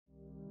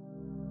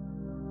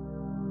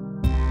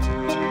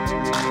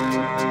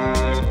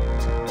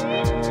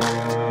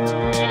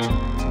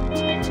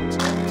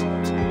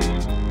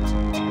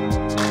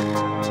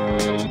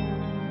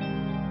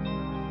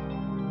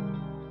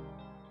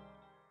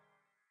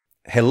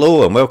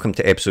Hello and welcome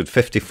to episode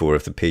 54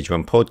 of the Page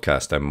One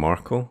podcast. I'm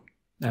Marco.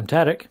 I'm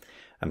Tarek.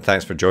 And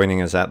thanks for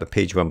joining us at the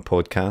Page One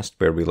podcast,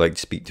 where we like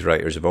to speak to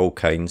writers of all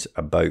kinds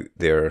about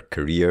their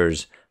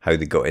careers, how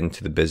they got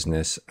into the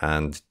business,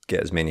 and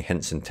get as many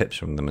hints and tips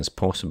from them as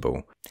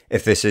possible.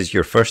 If this is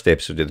your first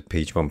episode of the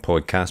Page One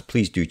podcast,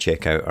 please do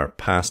check out our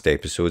past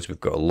episodes. We've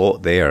got a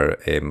lot there,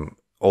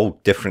 all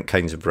different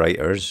kinds of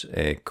writers,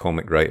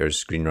 comic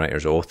writers,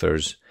 screenwriters,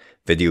 authors,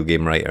 video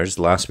game writers.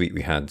 Last week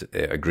we had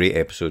a great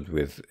episode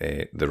with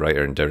the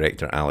writer and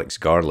director Alex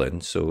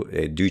Garland, so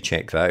do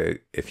check that out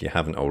if you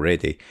haven't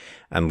already.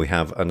 And we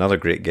have another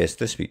great guest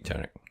this week,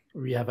 Tarek.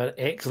 We have an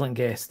excellent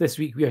guest. This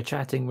week we are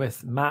chatting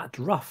with Matt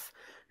Ruff,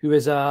 who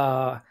is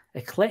a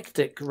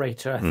eclectic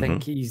writer. I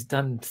think he's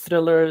done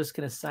thrillers,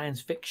 kind of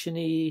science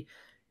fiction-y,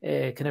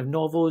 kind of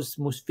novels,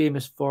 most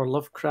famous for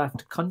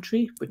Lovecraft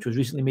Country, which was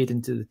recently made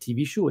into the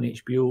TV show on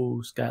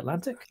HBO Sky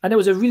Atlantic. And it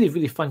was a really,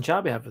 really fun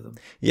chat we had with him.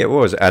 Yeah, it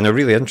was. And a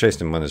really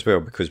interesting one as well,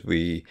 because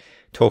we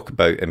talk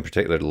about, in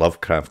particular,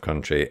 Lovecraft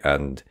Country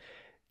and,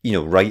 you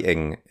know,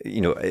 writing,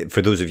 you know,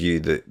 for those of you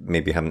that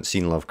maybe haven't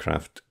seen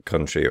Lovecraft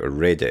Country or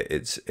read it,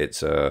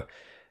 it's a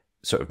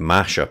sort of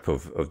mashup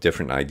of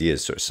different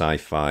ideas, sort of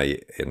sci-fi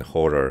and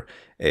horror,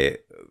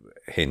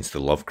 hence the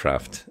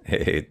Lovecraft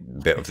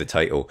bit of the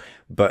title.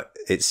 But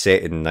it's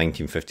set in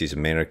 1950s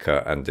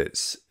America, and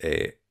it's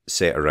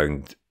set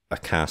around a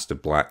cast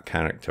of black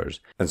characters.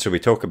 And so we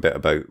talk a bit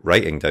about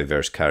writing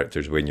diverse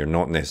characters when you're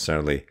not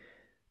necessarily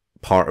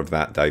part of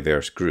that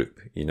diverse group,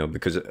 you know,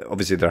 because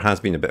obviously there has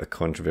been a bit of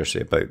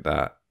controversy about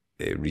that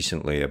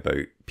recently,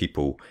 about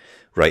people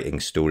writing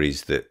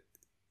stories that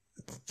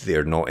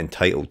they're not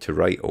entitled to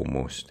write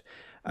almost.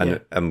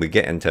 And we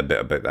get into a bit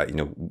about that, you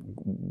know,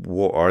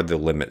 what are the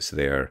limits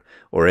there?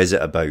 Or is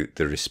it about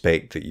the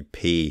respect that you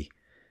pay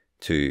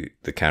to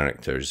the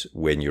characters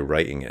when you're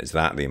writing it? Is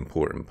that the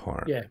important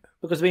part? Yeah,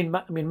 because I mean,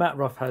 Matt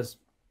Ruff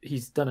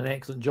he's done an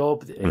excellent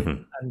job,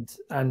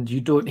 and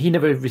he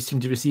never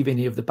seemed to receive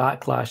any of the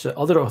backlash that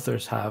other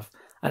authors have.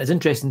 And it's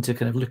interesting to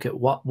kind of look at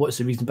what's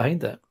the reason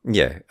behind that.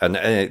 Yeah,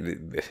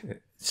 and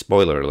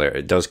spoiler alert,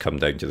 it does come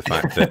down to the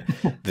fact that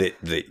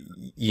that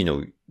you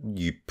know,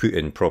 you put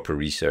in proper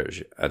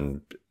research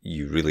and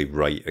you really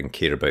write and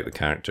care about the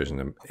characters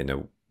in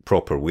a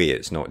proper way.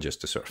 It's not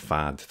just a sort of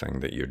fad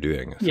thing that you're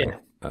doing.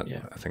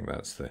 I think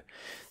that's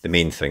the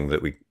main thing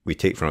that we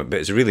take from it. But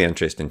it's a really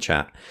interesting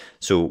chat.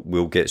 So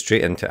we'll get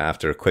straight into it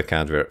after a quick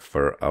advert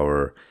for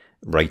our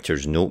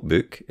writer's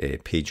notebook,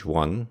 page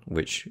one,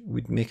 which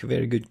would make a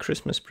very good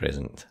Christmas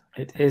present.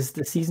 It is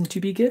the season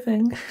to be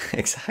giving.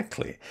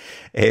 Exactly.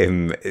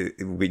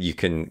 You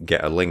can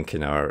get a link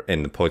in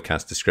the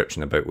podcast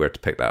description about where to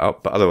pick that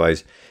up. But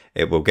otherwise,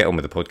 we'll get on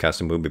with the podcast,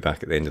 and we'll be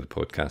back at the end of the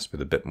podcast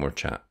with a bit more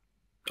chat.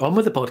 On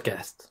with the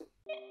podcast.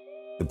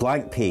 The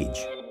blank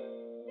page.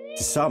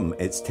 To some,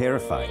 it's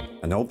terrifying,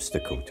 an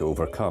obstacle to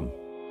overcome.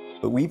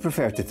 But we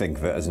prefer to think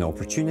of it as an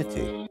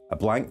opportunity, a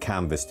blank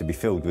canvas to be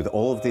filled with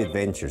all of the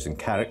adventures and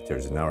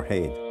characters in our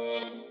head.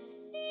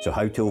 So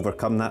how to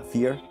overcome that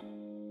fear?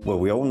 Well,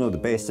 we all know the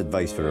best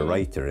advice for a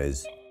writer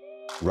is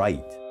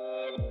write.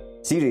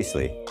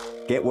 Seriously,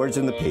 get words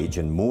on the page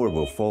and more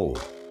will follow.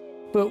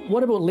 But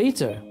what about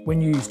later,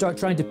 when you start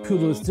trying to pull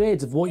those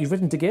threads of what you've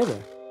written together?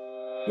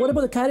 What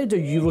about the character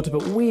you wrote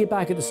about way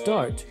back at the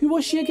start? Who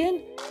was she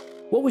again?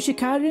 What was she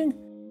carrying?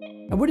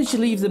 And where did she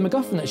leave the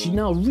MacGuffin that she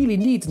now really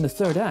needs in the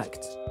third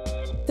act?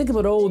 Think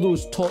about all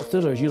those top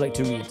thrillers you like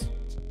to read,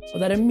 or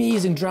that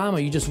amazing drama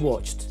you just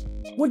watched.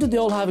 What did they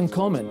all have in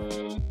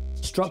common?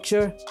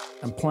 Structure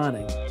and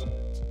planning.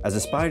 As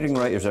aspiring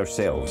writers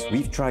ourselves,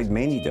 we've tried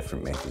many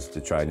different methods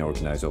to try and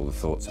organise all the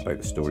thoughts about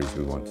the stories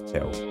we want to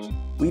tell.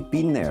 We've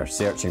been there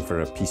searching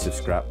for a piece of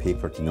scrap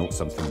paper to note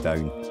something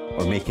down,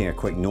 or making a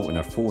quick note on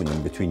our phone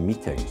in between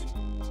meetings.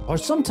 Or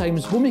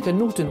sometimes we'll make a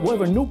note in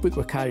whatever notebook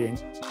we're carrying,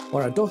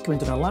 or a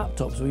document on our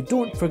laptop so we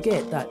don't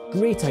forget that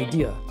great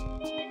idea.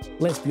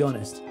 Let's be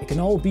honest, it can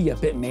all be a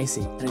bit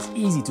messy and it's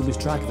easy to lose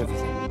track of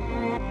everything.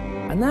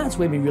 And that's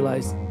when we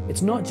realise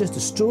it's not just a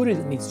story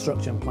that needs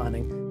structure and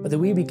planning, but the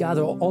way we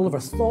gather all of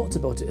our thoughts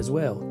about it as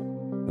well.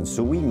 And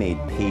so we made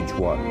Page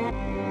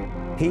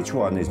One. Page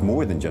One is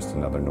more than just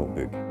another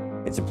notebook.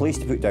 It's a place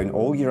to put down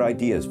all your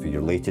ideas for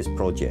your latest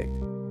project,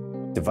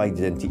 divided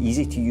into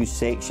easy-to-use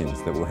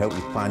sections that will help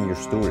you plan your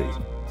story,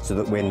 so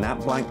that when that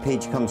blank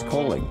page comes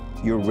calling,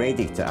 you're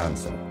ready to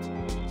answer.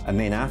 And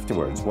then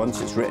afterwards, once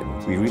it's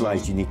written, we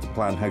realised you need to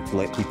plan how to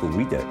let people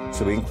read it,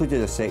 so we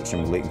included a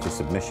section relating to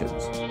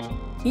submissions.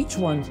 Each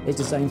one is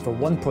designed for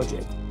one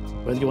project,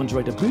 whether you want to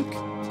write a book,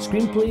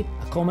 screenplay,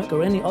 a comic,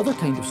 or any other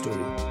kind of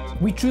story.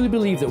 We truly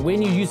believe that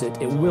when you use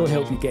it, it will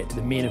help you get to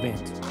the main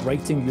event,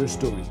 writing your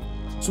story.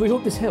 So we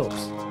hope this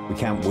helps. We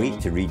can't wait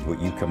to read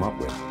what you come up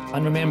with.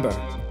 And remember,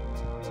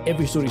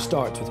 every story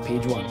starts with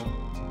page one.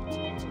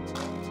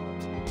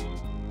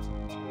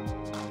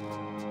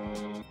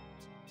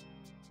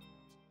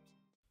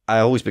 I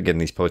always begin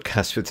these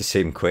podcasts with the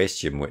same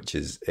question, which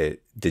is,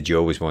 did you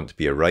always want to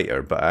be a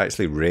writer? But I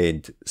actually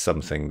read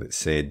something that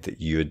said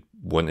that you had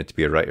wanted to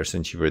be a writer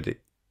since you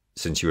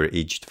were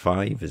aged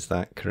 5. Is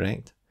that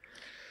correct?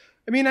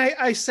 I mean,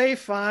 I say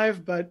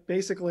 5, but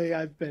basically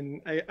I'm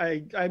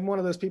one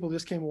of those people who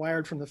just came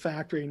wired from the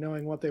factory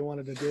knowing what they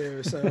wanted to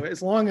do. So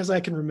as long as I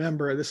can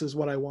remember, this is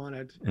what I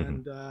wanted.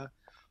 And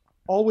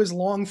always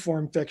long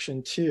form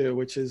fiction too,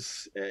 which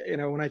is,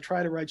 when I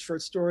try to write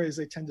short stories,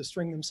 they tend to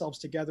string themselves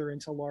together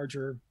into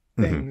larger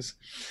things.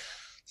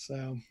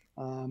 So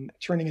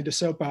turning into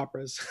soap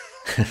operas.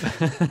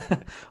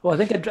 Well, I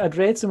think I'd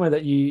read somewhere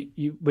that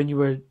you when you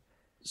were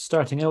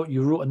starting out,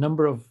 you wrote a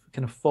number of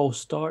kind of false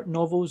start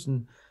novels,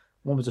 and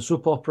one was a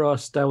soap opera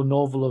style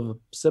novel of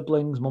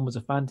siblings, one was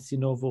a fantasy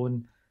novel,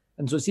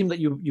 and so it seemed that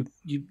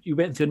you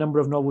went through a number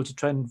of novels to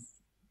try and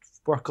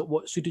work out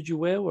what suited you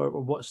well, or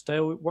what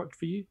style worked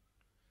for you.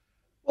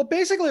 Well,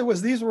 basically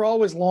these were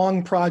always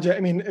long projects.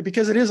 I mean,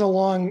 because it is a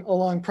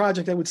long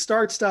project, I would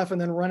start stuff and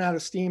then run out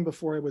of steam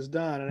before it was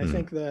done. And I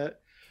think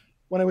that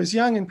when I was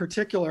young in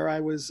particular, I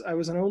was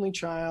an only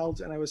child,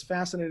 and I was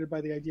fascinated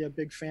by the idea of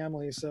big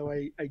families. So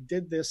I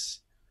did this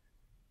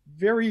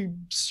very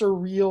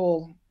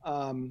surreal,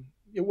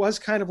 it was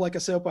kind of like a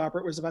soap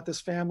opera. It was about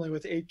this family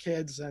with 8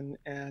 kids, and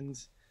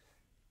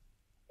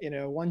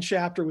one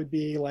chapter would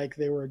be like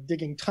they were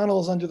digging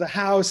tunnels under the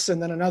house,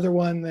 and then another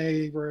one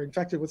they were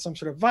infected with some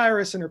sort of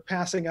virus and are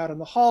passing out in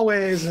the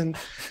hallways. And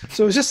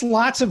so it was just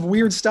lots of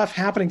weird stuff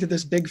happening to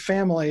this big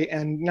family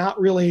and not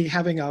really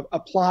having a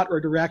plot or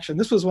direction.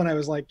 This was when I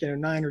was like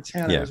 9 or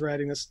 10. I was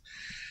writing this.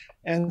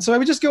 And so I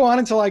would just go on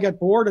until I got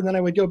bored, and then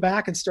I would go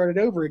back and start it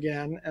over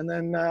again. And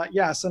then,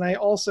 and I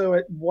also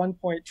at one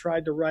point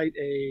tried to write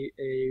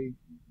a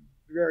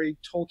very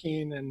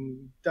Tolkien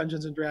and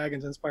Dungeons and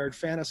Dragons inspired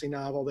fantasy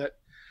novel that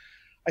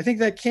I think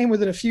that came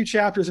within a few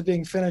chapters of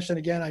being finished. And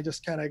again, I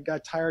just kind of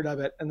got tired of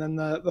it. And then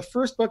the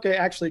first book I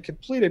actually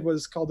completed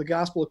was called The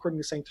Gospel According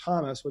to St.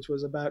 Thomas, which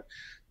was about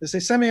this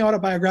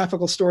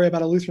semi-autobiographical story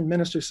about a Lutheran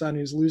minister's son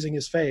who's losing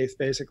his faith,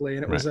 basically.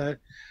 And it was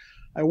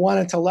I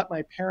wanted to let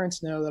my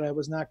parents know that I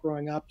was not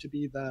growing up to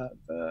be the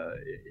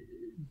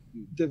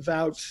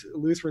devout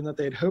Lutheran that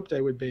they'd hoped I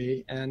would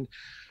be. And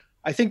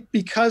I think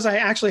because I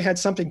actually had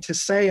something to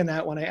say in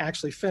that when I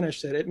actually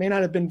finished it, it may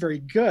not have been very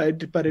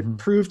good, but it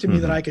proved to me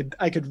that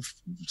I could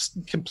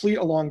complete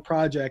a long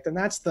project. And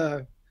that's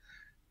the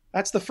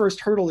first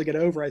hurdle to get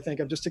over, I think,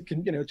 of just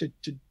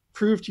to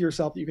prove to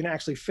yourself that you can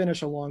actually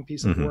finish a long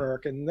piece of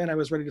work. And then I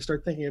was ready to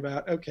start thinking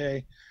about,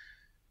 okay,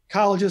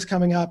 college is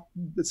coming up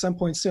at some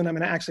point soon. I'm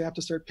going to actually have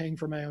to start paying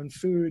for my own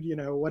food.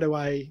 What do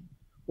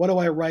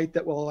I write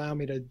that will allow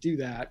me to do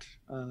that?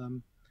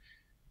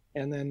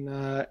 And then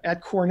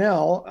at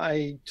Cornell,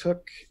 I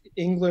took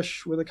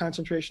English with a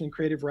concentration in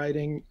creative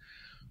writing,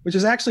 which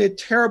is actually a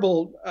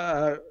terrible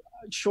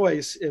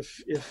choice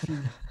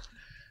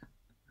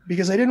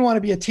because I didn't want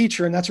to be a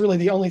teacher, and that's really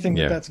the only thing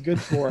that's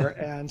good for.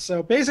 And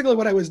so basically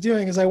what I was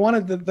doing is I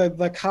wanted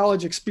the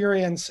college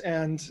experience,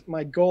 and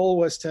my goal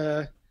was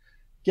to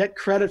get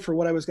credit for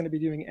what I was going to be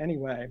doing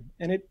anyway.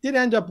 And it did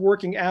end up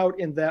working out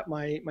in that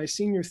my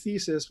senior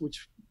thesis,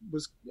 which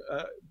was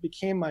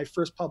became my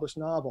first published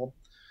novel,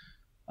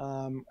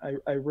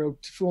 I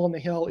wrote Fool on the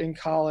Hill in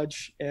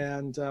college,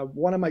 and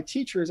one of my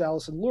teachers,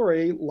 Allison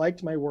Lurie,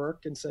 liked my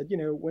work and said,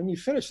 when you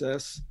finish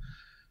this,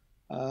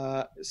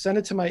 send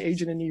it to my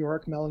agent in New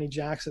York, Melanie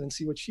Jackson, and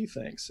see what she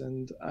thinks.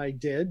 And I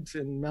did,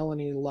 and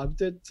Melanie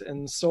loved it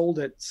and sold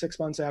it 6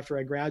 months after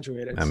I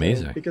graduated.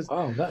 Amazing.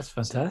 Oh, that's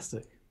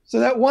fantastic. So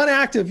that one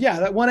act of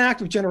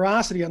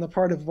generosity on the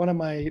part of one of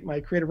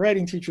my creative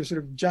writing teachers sort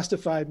of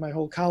justified my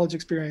whole college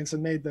experience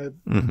and made the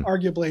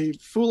arguably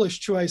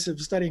foolish choice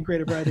of studying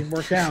creative writing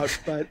work out.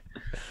 But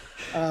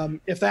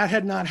if that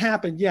had not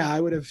happened,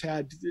 I would have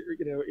had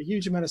a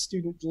huge amount of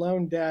student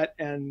loan debt,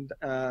 and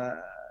I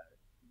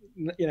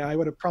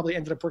would have probably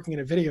ended up working in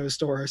a video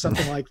store or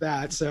something like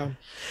that. So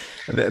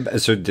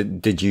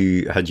had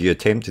you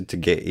attempted to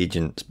get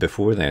agents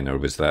before then, or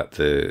was that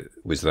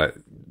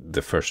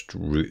the first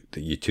route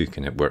that you took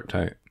and it worked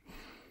out?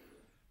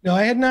 No,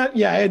 I had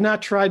not. I had not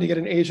tried to get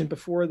an agent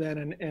before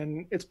then,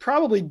 and it's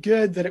probably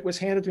good that it was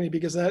handed to me,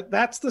 because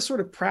that's the sort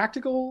of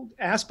practical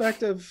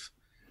aspect of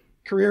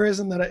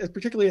careerism that,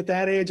 particularly at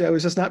that age, I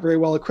was just not very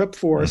well equipped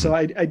for. So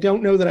I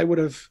don't know that I would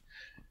have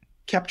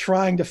kept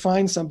trying to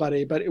find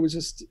somebody, but it was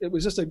just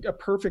a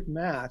perfect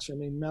match. I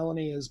mean,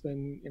 Melanie has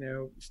been,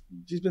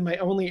 she's been my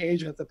only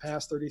agent the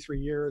past 33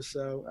 years.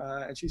 So,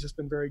 and she's just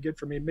been very good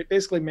for me.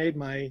 Basically made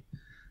my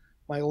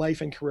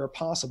life and career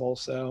possible.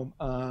 So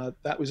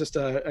that was just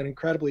an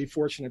incredibly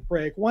fortunate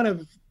break. One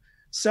of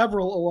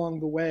several along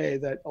the way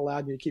that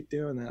allowed me to keep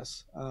doing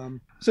this.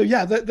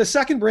 The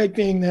second break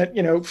being that,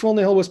 Fool on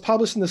the Hill was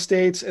published in the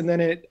States, and then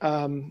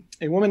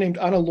a woman named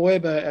Anna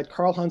Loibe at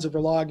Karl Hanse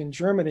Verlag in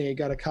Germany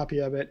got a copy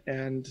of it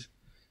and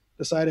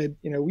decided,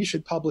 we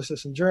should publish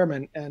this in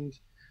German. And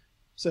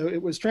so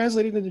it was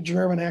translated into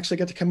German. I actually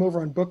got to come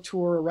over on book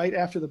tour right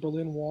after the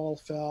Berlin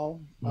Wall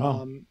fell.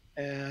 Wow.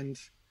 And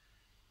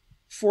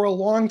for a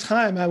long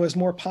time, I was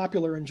more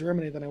popular in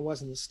Germany than I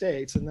was in the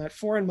States. And that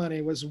foreign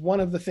money was one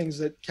of the things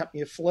that kept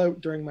me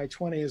afloat during my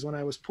 20s when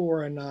I was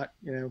poor and not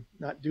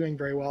doing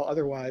very well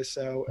otherwise.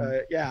 So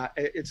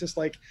it's just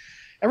like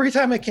every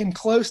time I came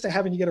close to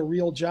having to get a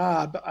real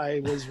job,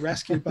 I was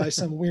rescued by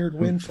some weird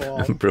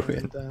windfall.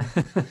 Brilliant.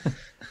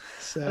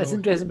 So that's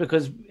interesting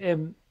because,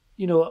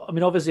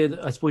 obviously,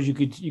 I suppose you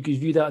could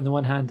view that on the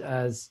one hand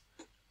as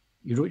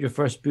you wrote your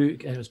first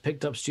book and it was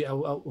picked up straight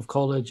out of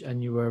college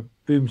and you were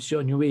boom straight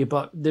on your way.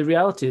 But the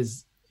reality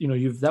is,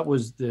 that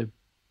was the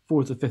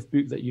fourth or fifth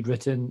book that you'd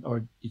written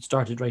or you'd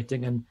started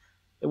writing, and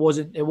it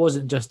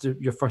wasn't just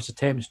your first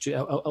attempt straight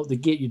out the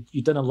gate.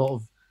 You'd done a lot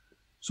of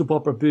soap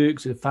opera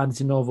books, a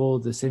fantasy novel,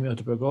 the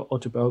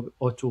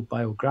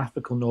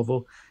semi-autobiographical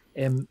novel,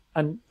 and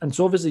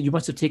so obviously you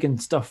must have taken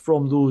stuff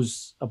from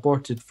those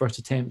aborted first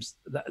attempts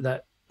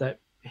that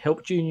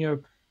helped you in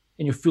your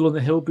Fool on the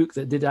Hill book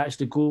that did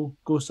actually go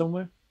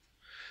somewhere?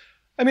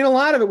 I mean, a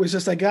lot of it was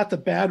just I got the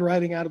bad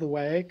writing out of the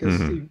way because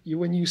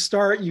when you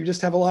start, you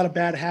just have a lot of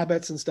bad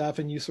habits and stuff,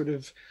 and you sort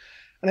of.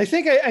 And I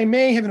think I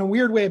may have, in a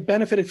weird way,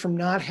 benefited from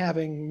not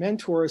having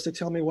mentors to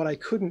tell me what I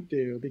couldn't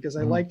do because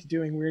I liked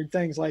doing weird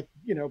things like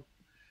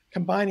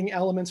combining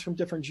elements from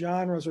different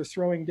genres or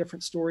throwing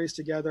different stories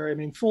together. I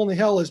mean, Fool on the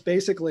Hill is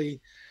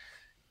basically.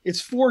 It's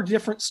 4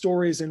 different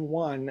stories in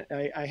one.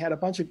 I had a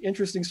bunch of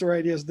interesting story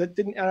ideas that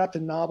didn't add up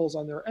to novels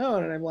on their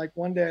own. And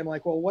one day I'm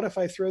like, well, what if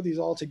I throw these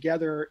all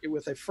together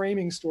with a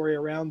framing story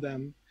around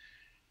them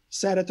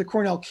set at the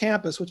Cornell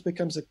campus, which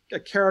becomes a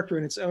character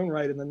in its own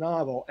right in the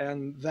novel.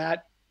 And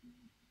that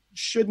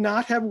should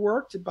not have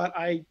worked, but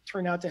I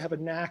turned out to have a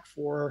knack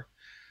for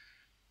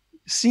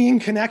seeing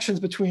connections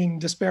between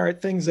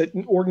disparate things that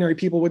ordinary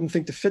people wouldn't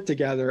think to fit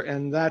together.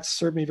 And that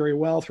served me very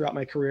well throughout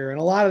my career. And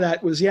a lot of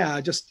that was,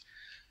 just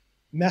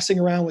messing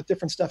around with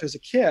different stuff as a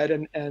kid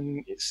and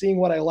seeing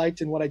what I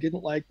liked and what I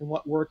didn't like and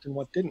what worked and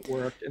what didn't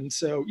work. And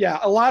so,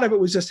 a lot of it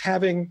was just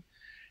having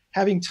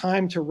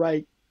time to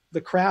write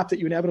the crap that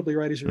you inevitably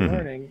write as you're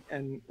learning.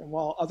 And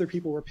while other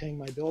people were paying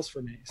my bills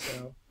for me.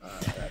 So,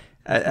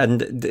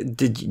 and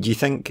did you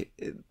think,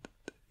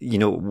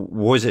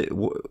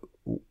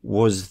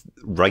 was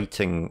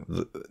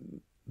writing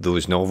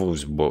those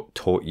novels what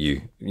taught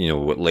you,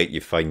 what let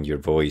you find your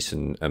voice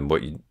and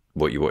what you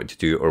wanted to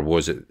do, or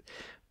was it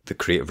the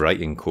creative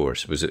writing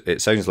course? Was it?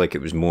 It sounds like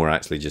it was more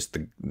actually just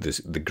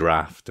the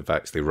graft of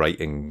actually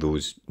writing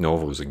those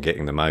novels and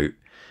getting them out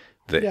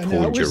that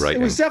honed your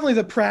writing. It was definitely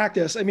the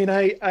practice. I mean,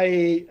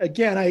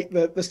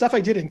 the stuff I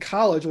did in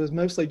college was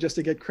mostly just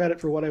to get credit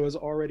for what I was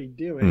already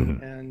doing,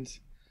 and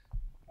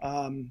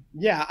I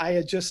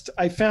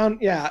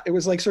found it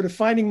was like sort of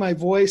finding my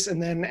voice,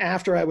 and then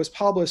after I was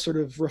published, sort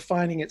of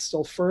refining it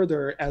still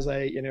further as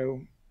I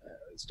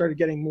started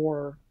getting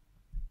more.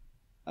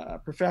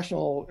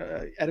 Professional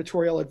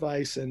editorial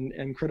advice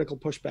and critical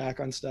pushback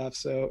on stuff.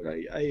 So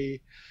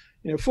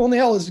Fool on the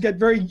Hill is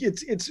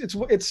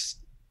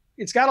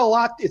it's got a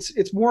lot.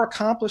 It's more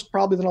accomplished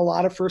probably than a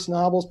lot of first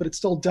novels, but it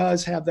still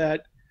does have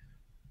that,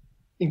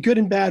 in good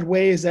and bad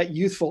ways, that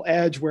youthful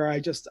edge where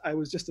I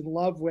was just in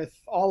love with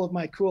all of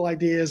my cool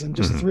ideas and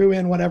just threw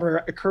in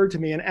whatever occurred to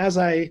me. And as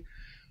I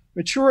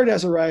matured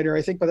as a writer,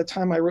 I think by the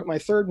time I wrote my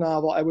third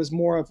novel, I was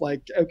more of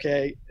like,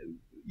 okay,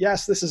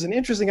 yes, this is an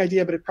interesting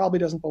idea, but it probably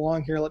doesn't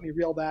belong here. Let me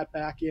reel that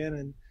back in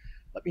and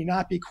let me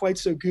not be quite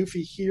so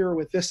goofy here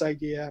with this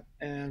idea.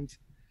 And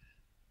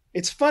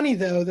it's funny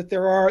though, that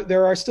there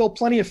are still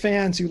plenty of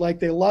fans who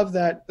they love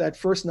that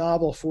first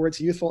novel for its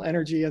youthful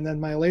energy. And then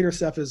my later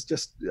stuff is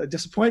just a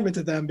disappointment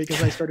to them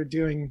because I started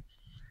doing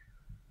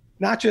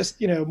not just,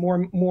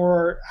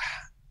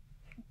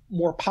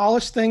 more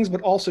polished things,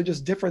 but also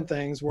just different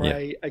things where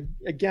I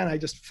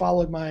just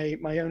followed my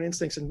own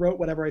instincts and wrote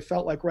whatever I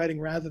felt like writing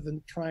rather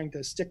than trying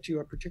to stick to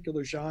a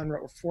particular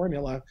genre or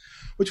formula,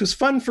 which was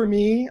fun for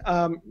me.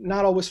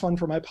 Not always fun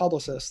for my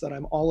publicist, that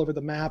I'm all over the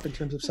map in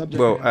terms of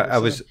subject matter. Well, I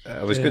was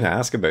going to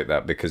ask about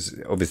that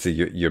because obviously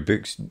your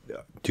books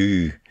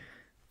do,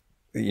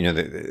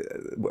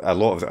 a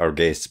lot of our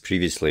guests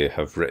previously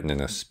have written in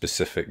a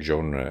specific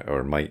genre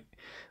or might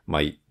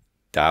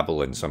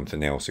dabble in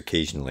something else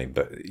occasionally,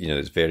 but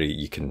it's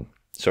you can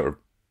sort of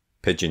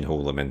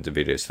pigeonhole them into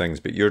various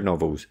things. But your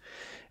novels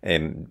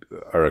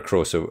are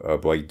across a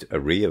wide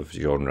array of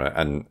genre,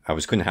 and I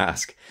was going to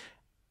ask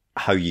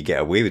how you get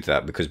away with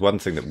that, because one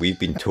thing that we've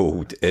been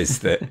told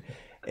is that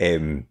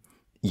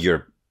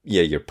your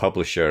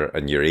publisher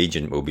and your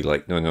agent will be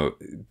like, no,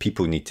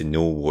 people need to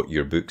know what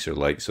your books are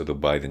like, so they'll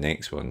buy the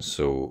next one.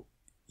 So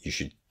you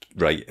should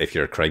write, if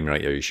you're a crime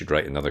writer, you should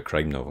write another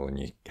crime novel, and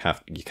you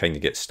kind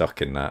of get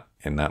stuck in that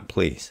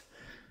place.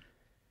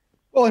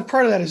 Well, and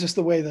part of that is just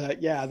the way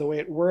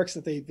it works,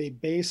 that they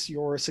base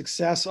your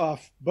success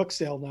off book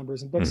sale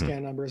numbers and book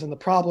scan numbers. And the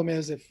problem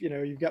is if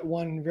you've got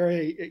one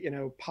very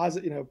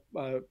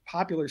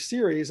popular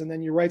series and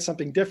then you write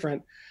something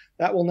different,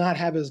 that will not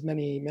have as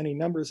many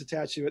numbers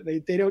attached to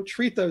it. They don't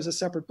treat those as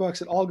separate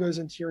books. It all goes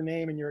into your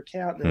name and your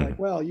account. They're like,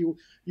 well, you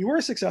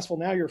were successful,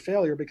 now you're a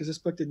failure because this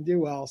book didn't do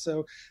well.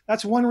 So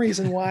that's one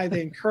reason why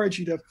they encourage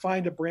you to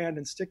find a brand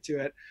and stick to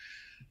it.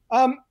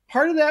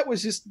 Part of that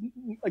was just,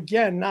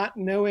 again, not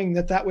knowing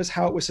that was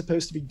how it was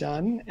supposed to be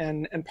done.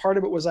 And part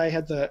of it was I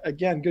had the,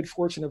 again, good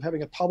fortune of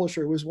having a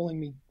publisher who was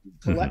willing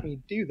to let me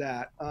do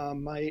that.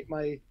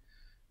 My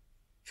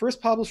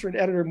first publisher and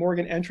editor,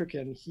 Morgan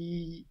Entrican,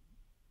 he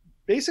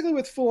basically,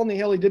 with Fool on the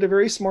Hill, he did a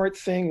very smart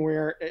thing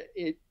where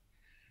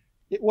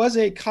it was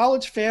a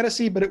college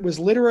fantasy, but it was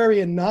literary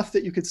enough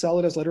that you could sell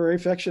it as literary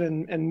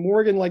fiction. And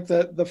Morgan, like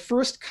the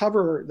first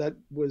cover that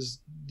was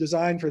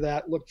designed for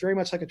that looked very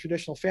much like a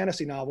traditional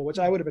fantasy novel, which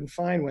I would have been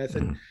fine with.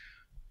 And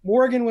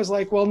Morgan was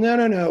like, well,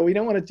 no, we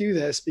don't want to do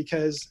this,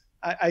 because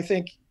I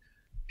think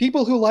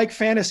people who like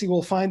fantasy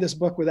will find this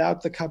book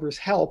without the cover's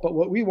help. But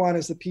what we want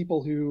is the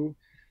people who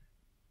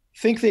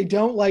think they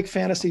don't like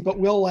fantasy, but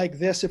will like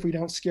this if we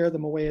don't scare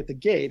them away at the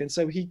gate. And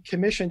so he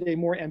commissioned a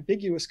more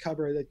ambiguous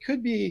cover that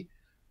could be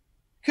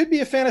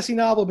a fantasy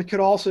novel, but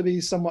could also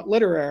be somewhat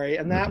literary.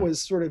 And that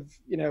was sort of,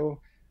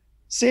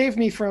 saved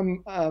me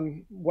from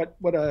what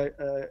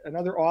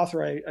another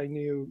author I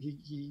knew,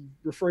 he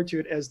referred to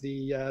it as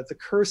the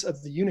curse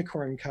of the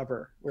unicorn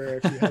cover, where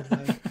if you have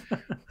the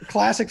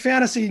classic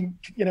fantasy,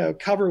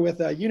 cover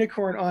with a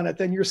unicorn on it,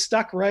 then you're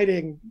stuck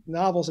writing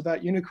novels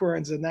about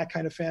unicorns and that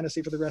kind of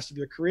fantasy for the rest of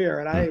your career.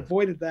 And I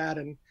avoided that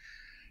and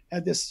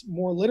had this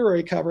more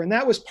literary cover. And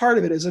that was part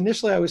of it, is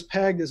initially I was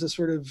pegged as a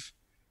sort of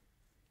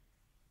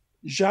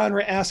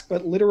genre-esque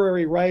but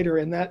literary writer,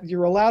 and that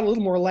you're allowed a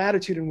little more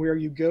latitude in where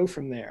you go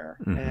from there.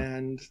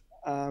 And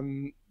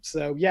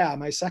so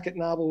my second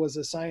novel was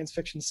a science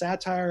fiction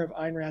satire of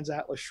Ayn Rand's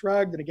Atlas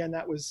Shrugged, and again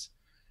that was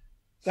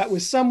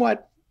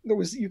somewhat,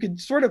 you could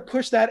sort of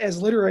push that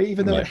as literary,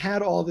 even though it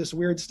had all this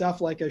weird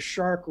stuff like a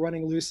shark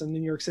running loose in the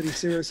New York City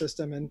sewer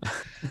system.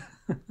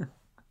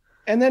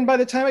 And then by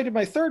the time I did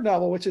my third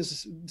novel, which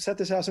is Set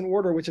This House in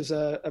Order, which is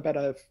about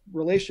a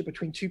relationship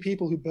between two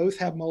people who both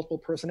have multiple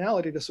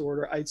personality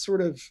disorder, I'd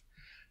sort of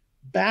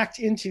backed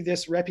into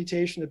this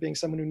reputation of being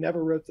someone who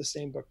never wrote the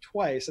same book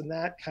twice. And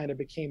that kind of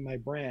became my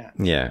brand.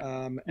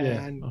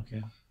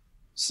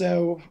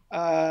 So,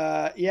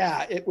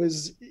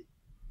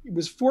 it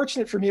was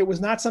fortunate for me. It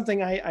was not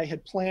something I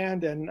had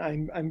planned, and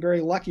I'm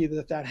very lucky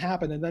that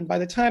happened. And then by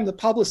the time the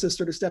publicist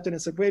sort of stepped in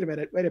and said, wait a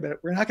minute,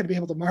 we're not going to be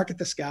able to market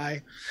this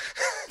guy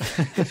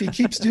if he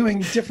keeps doing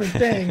different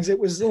things, it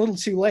was a little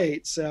too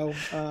late. So,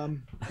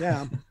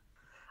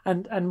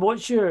 And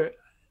what's your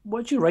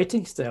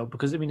writing style?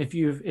 Because I mean, if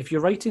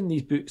you're writing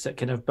these books that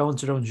kind of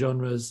bounce around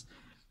genres,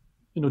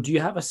 do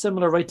you have a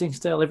similar writing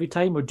style every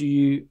time, or do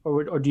you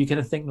kind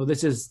of think, no,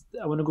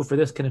 I want to go for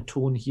this kind of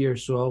tone here,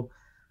 so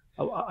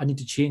I need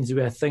to change the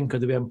way I think or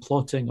the way I'm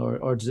plotting,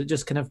 or does it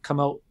just kind of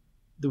come out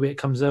the way it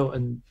comes out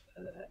and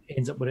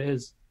ends up what it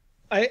is?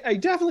 I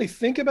definitely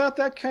think about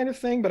that kind of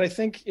thing, but I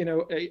think,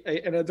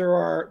 there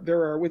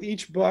are with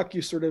each book,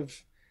 you sort of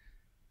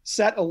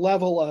set a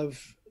level of,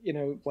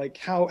 like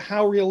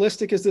how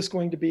realistic is this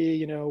going to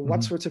be?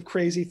 What sorts of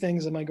crazy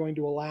things am I going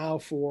to allow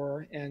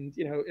for? And,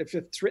 if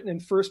it's written in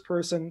first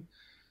person,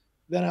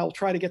 then I'll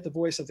try to get the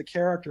voice of the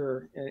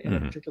character in a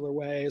particular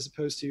way, as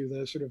opposed to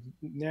the sort of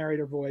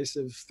narrator voice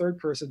of third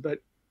person. But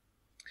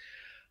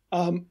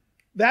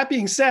that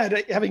being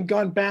said, having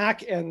gone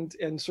back and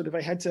sort of,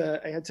 I had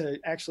to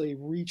actually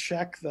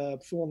recheck the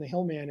Fool on the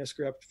Hill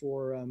manuscript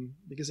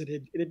because it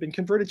had been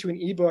converted to an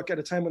ebook at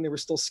a time when they were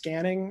still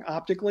scanning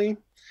optically.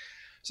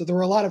 So there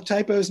were a lot of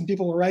typos, and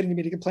people were writing to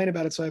me to complain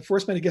about it. So I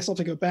forced myself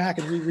to go back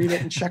and reread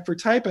it and check for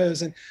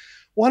typos. And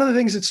one of the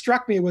things that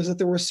struck me was that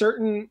there were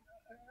certain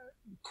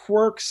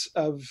quirks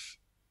of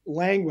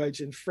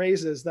language and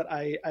phrases that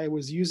I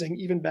was using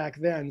even back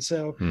then.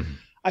 So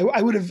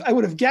I would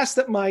have guessed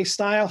that my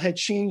style had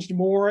changed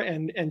more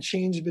and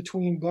changed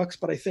between books,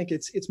 but I think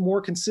it's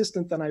more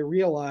consistent than I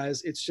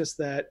realize. It's just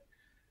that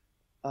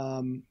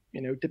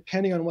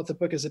depending on what the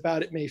book is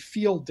about, it may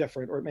feel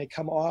different or it may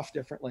come off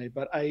differently,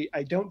 but I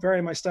don't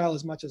vary my style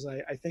as much as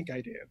I think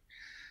I do.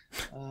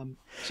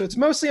 So it's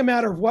mostly a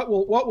matter of what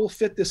will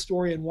fit this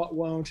story and what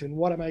won't, and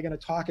what am I going to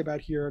talk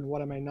about here and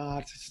what am I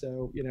not.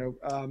 So,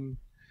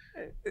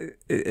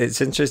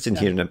 it's interesting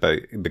hearing about,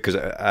 because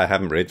I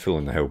haven't read Fool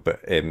on the Hill,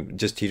 but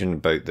just hearing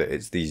about that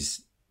it's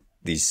these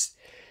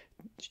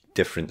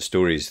different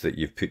stories that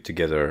you've put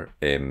together,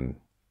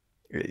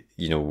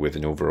 with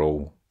an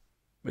overall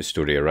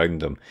story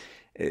around them.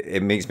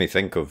 It makes me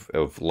think of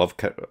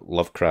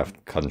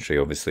Lovecraft Country.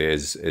 Obviously,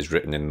 is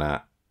written in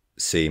that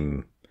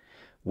same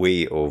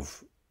way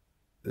of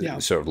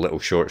sort of little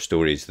short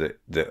stories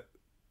that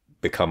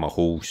become a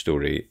whole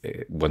story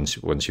once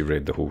you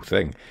read the whole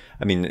thing.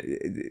 I mean,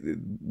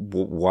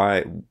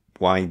 why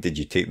did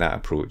you take that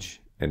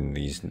approach in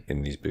these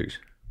books?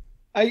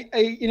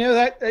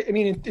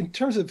 In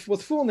terms of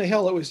with Fool on the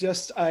Hill, it was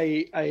just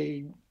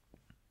I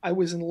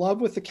was in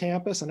love with the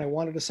campus and I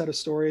wanted to set a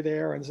story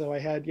there, and so I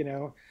had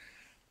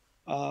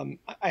I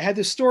had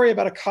this story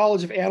about a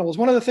college of animals.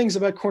 One of the things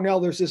about Cornell,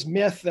 there's this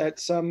myth that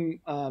some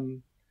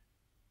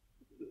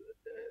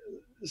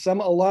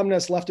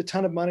alumnus left a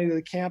ton of money to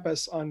the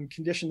campus on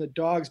condition that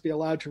dogs be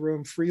allowed to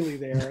roam freely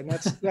there. And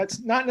that's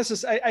not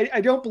necessarily,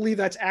 I don't believe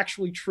that's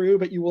actually true,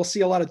 but you will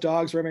see a lot of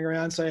dogs roaming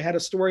around. So I had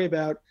a story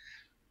about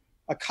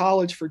a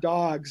college for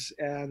dogs.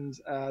 And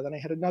then I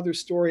had another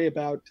story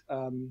about,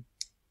 I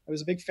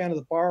was a big fan of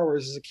the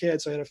Borrowers as a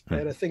kid. So I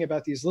had a thing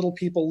about these little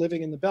people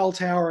living in the bell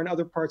tower and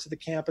other parts of the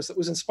campus that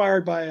was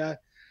inspired by a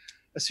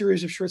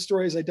series of short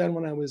stories I'd done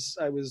when I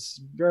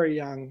was very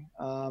young.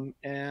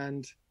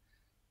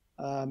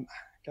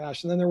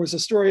 Gosh, and then there was a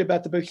story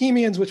about the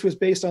Bohemians, which was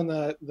based on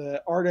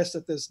the artist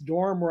at this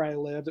dorm where I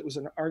lived. It was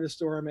an artist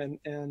dorm,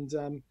 and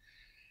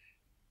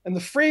the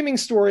framing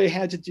story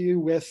had to do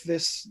with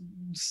this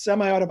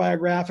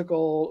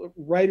semi-autobiographical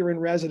writer in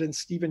residence,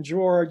 Stephen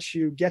George,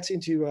 who gets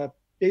into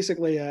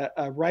basically a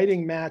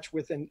writing match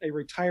with a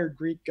retired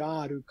Greek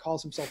god who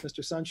calls himself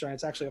Mr. Sunshine.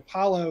 It's actually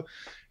Apollo,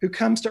 who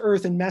comes to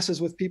Earth and messes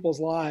with people's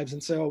lives.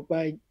 And so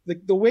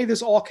the way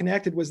this all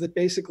connected was that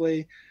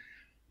basically,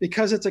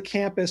 because it's a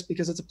campus,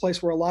 because it's a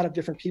place where a lot of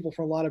different people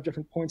from a lot of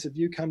different points of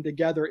view come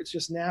together, it's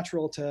just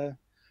natural to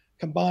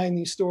combine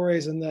these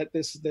stories, and that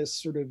this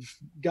sort of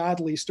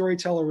godly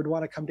storyteller would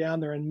want to come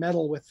down there and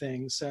meddle with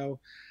things. So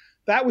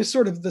that was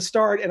sort of the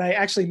start, and I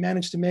actually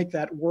managed to make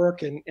that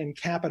work and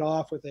cap it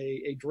off with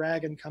a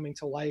dragon coming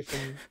to life.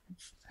 And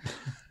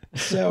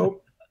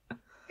so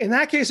in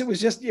that case, that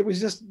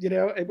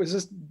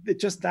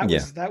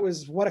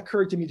was what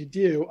occurred to me to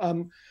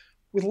do.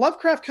 With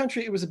Lovecraft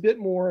Country, it was a bit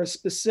more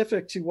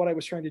specific to what I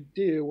was trying to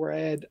do, where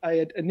I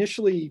had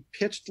initially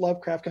pitched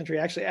Lovecraft Country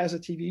actually as a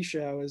TV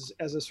show,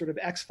 as a sort of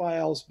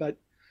X-Files, but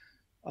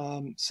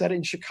set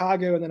in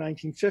Chicago in the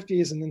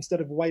 1950s. And instead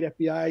of white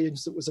FBI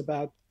agents, it was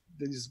about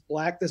this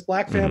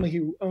black family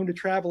who owned a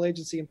travel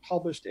agency and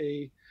published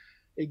a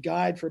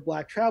guide for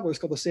black travelers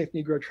called the Safe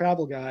Negro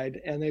Travel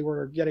Guide. And they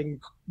were getting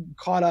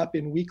caught up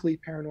in weekly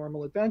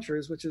paranormal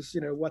adventures, which is,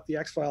 what the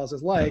X-Files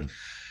is like.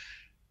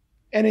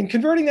 And in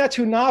converting that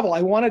to a novel,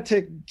 I wanted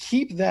to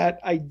keep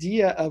that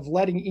idea of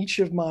letting each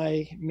of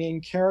my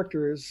main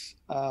characters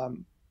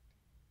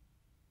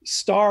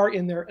star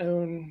in their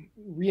own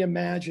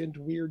reimagined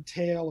weird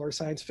tale or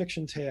science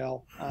fiction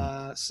tale.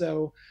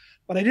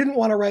 But I didn't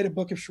want to write a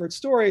book of short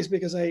stories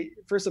because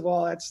first of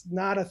all, that's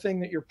not a thing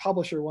that your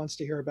publisher wants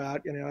to hear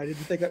about. I didn't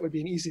think that would be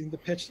an easy thing to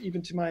pitch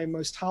even to my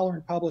most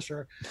tolerant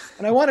publisher.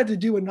 And I wanted to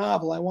do a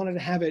novel. I wanted to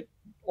have it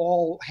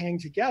all hang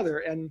together.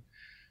 And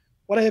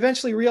what I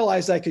eventually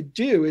realized I could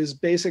do is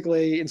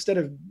basically, instead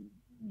of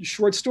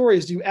short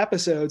stories, do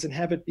episodes and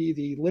have it be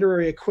the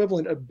literary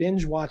equivalent of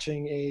binge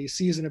watching a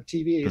season of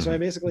TV. So I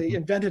basically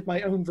invented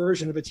my own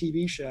version of a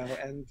TV show,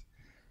 and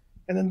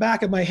then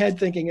back of my head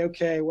thinking,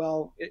 okay,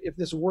 well, if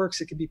this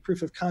works, it could be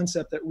proof of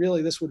concept that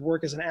really this would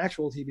work as an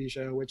actual TV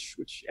show, which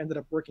ended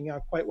up working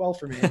out quite well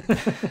for me.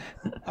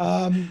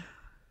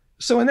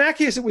 So in that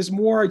case, it was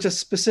more just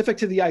specific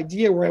to the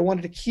idea, where I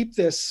wanted to keep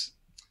this,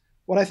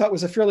 what I thought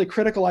was a fairly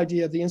critical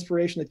idea of the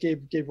inspiration that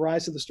gave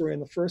rise to the story in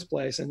the first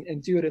place,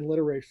 and do it in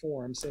literary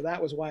form. So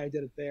that was why I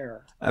did it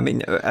there. I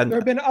mean, there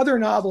have been other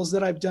novels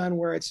that I've done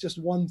where it's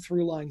just one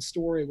through line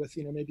story with,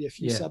 maybe a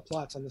few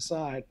subplots on the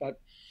side. But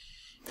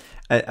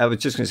I was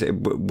just going to say,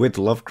 with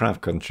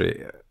Lovecraft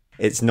Country,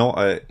 it's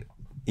not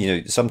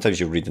sometimes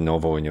you'll read a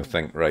novel and you'll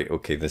think, right,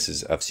 okay,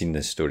 I've seen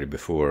this story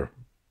before,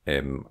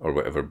 or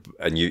whatever.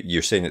 And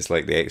you're saying it's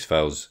like the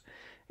X-Files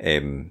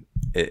in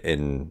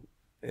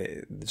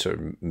sort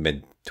of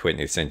mid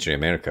 20th century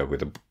America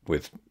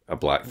with a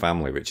black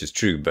family, which is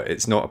true, but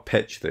it's not a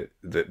pitch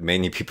that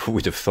many people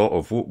would have thought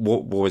of.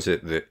 What was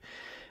it that,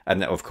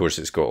 and of course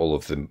it's got all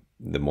of the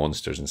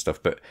monsters and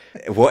stuff, but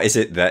what is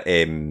it that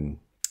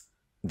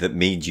that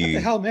made you? What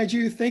the hell made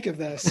you think of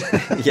this?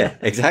 Yeah,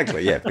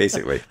 exactly. Yeah,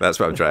 basically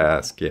that's what I'm trying to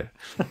ask. Yeah.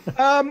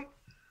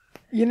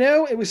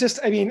 It was just,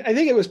 I think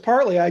it was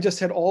partly I just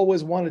had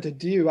always wanted to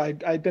do.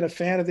 I'd been a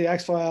fan of the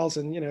X-Files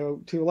and,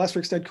 to a lesser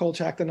extent,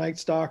 Kolchak the Night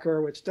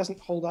Stalker, which doesn't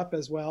hold up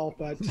as well.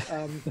 But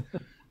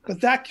but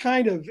that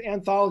kind of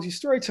anthology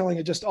storytelling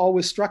had just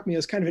always struck me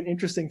as kind of an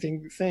interesting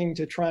thing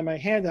to try my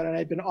hand at. And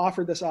I'd been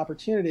offered this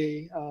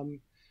opportunity.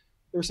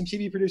 There were some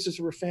TV producers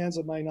who were fans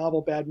of my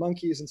novel Bad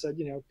Monkeys and said,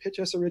 pitch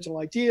us original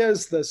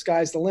ideas. The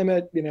sky's the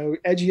limit,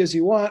 edgy as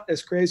you want,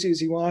 as crazy as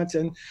you want.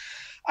 And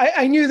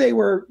I knew they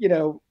were,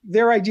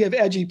 their idea of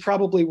edgy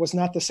probably was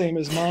not the same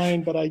as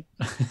mine, but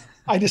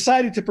I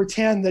decided to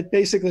pretend that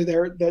basically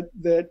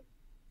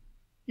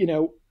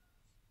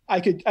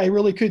I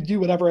really could do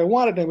whatever I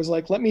wanted. And I was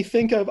like, let me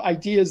think of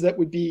ideas that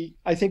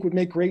I think would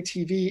make great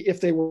TV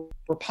if they were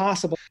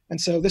possible. And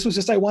so this was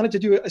just, I wanted to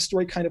do a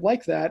story kind of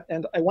like that.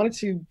 And I wanted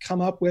to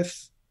come up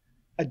with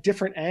a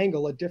different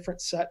angle, a different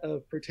set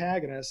of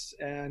protagonists.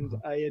 And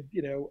I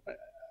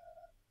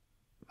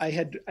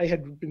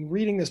had been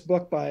reading this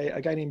book by a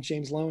guy named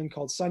James Lowen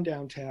called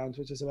Sundown Towns,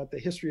 which is about the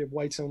history of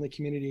whites-only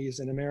communities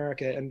in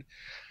America. And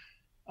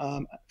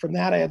from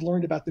that, I had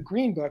learned about the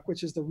Green Book,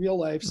 which is the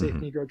real-life Safe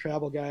Negro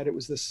Travel Guide. It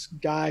was this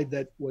guide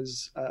that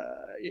was,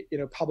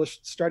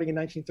 published starting in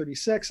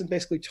 1936 and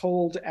basically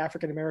told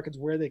African Americans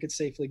where they could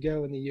safely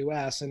go in the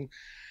U.S. And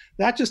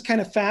that just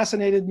kind of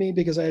fascinated me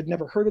because I had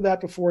never heard of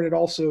that before. And it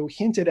also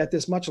hinted at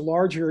this much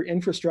larger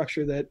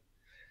infrastructure that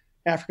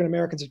African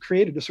Americans had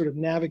created to sort of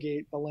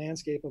navigate the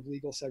landscape of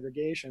legal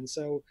segregation.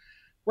 So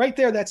right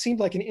there, that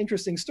seemed like an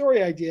interesting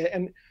story idea.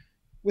 And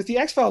with the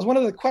X-Files, one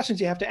of the questions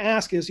you have to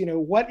ask is,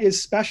 what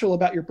is special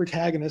about your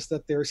protagonist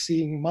that they're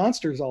seeing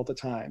monsters all the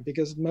time?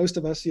 Because most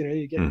of us,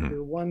 you get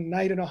your one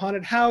night in a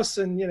haunted house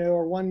and,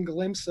 or one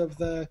glimpse of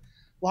the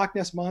Loch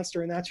Ness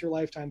Monster, and that's your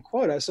lifetime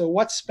quota. So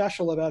what's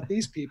special about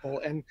these people?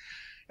 And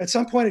at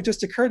some point it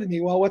just occurred to me,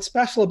 well, what's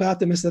special about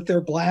them is that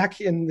they're Black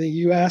in the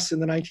US in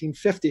the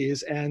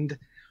 1950s. And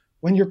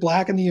when you're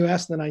Black in the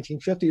US in the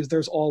 1950s,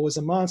 there's always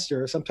a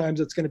monster. Sometimes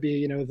it's going to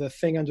be, the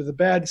thing under the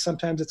bed.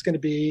 Sometimes it's going to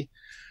be,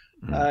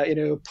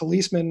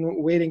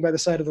 policemen waiting by the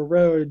side of the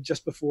road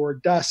just before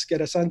dusk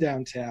at a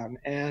sundown town.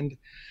 And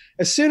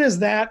as soon as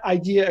that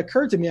idea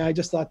occurred to me, I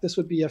just thought this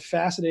would be a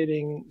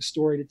fascinating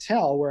story to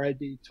tell, where I'd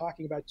be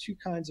talking about two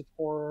kinds of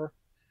horror.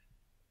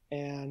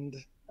 And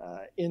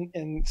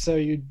so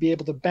you'd be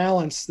able to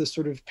balance this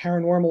sort of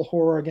paranormal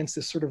horror against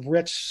this sort of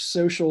rich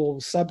social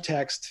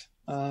subtext.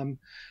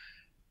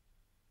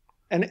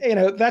 And,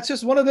 that's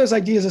just one of those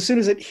ideas. As soon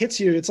as it hits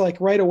you, it's like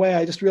right away,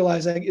 I just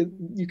realized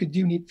you could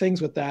do neat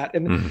things with that.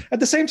 And at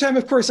the same time,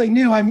 of course, I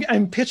knew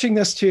I'm pitching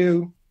this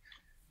to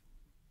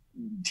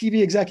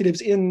TV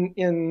executives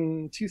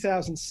in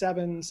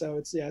 2007. So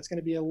it's going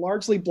to be a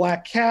largely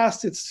Black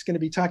cast. It's going to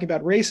be talking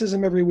about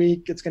racism every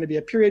week. It's going to be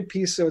a period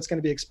piece. So it's going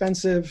to be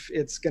expensive.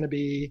 It's going to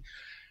be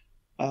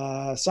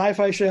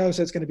sci-fi show,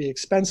 so it's going to be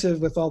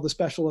expensive with all the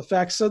special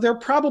effects. So they're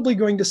probably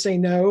going to say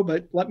no,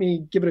 but let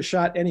me give it a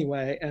shot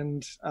anyway.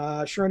 And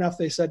sure enough,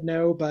 they said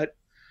no. But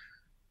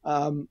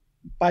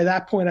by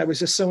that point, I was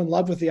just so in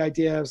love with the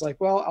idea. I was like,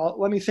 well,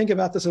 let me think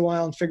about this a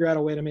while and figure out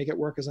a way to make it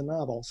work as a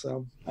novel.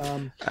 So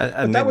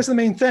but that was the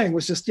main thing,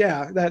 was just,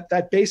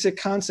 that basic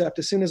concept.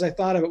 As soon as I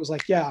thought of it, was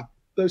like,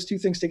 those two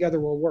things together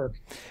will work.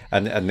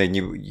 And then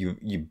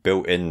you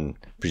built in,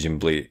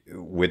 presumably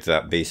with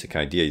that basic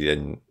idea,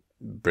 then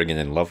bringing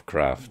in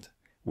Lovecraft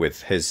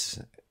with his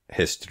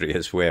history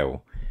as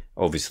well,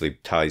 obviously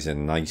ties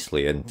in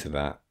nicely into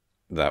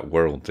that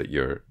world that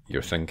you're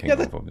thinking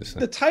of.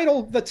 Obviously,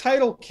 the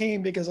title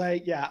came because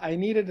I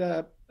needed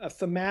a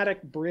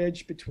thematic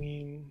bridge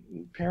between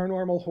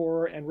paranormal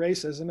horror and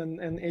racism,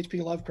 and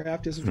H.P.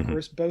 Lovecraft is of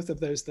course both of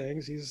those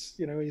things.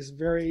 He's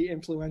very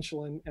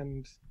influential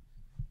and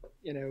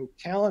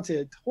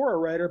talented horror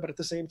writer, but at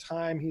the same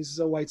time he's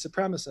a white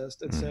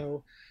supremacist, and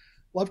so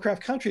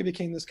Lovecraft Country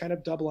became this kind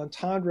of double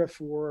entendre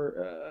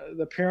for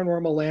the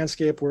paranormal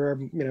landscape, where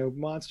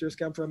monsters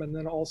come from, and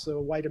then also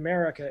white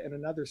America in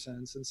another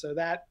sense. And so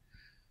that,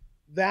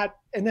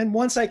 and then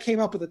once I came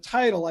up with a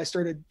title, I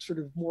started sort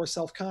of more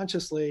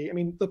self-consciously. I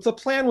mean, the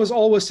plan was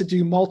always to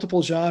do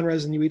multiple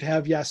genres, and we'd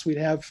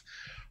have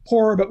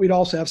horror, but we'd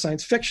also have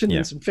science fiction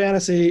and some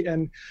fantasy.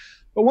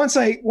 But once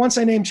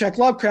I name check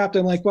Lovecraft,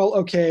 I'm like, well,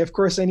 okay, of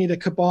course I need a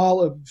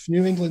cabal of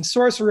New England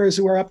sorcerers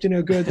who are up to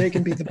no good. They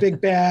can be the big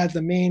bad,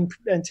 the main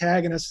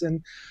antagonist,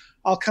 and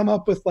I'll come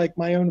up with like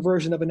my own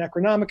version of a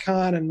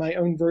Necronomicon and my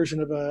own version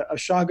of a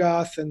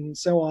Shoggoth and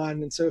so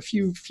on. And so a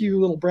few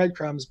little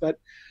breadcrumbs, but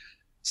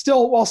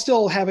while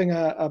still having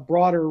a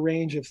broader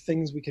range of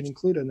things we can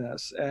include in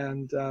this.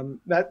 And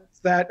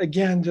that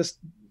again just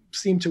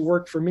seemed to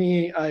work for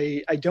me.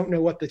 I don't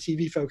know what the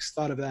TV folks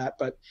thought of that,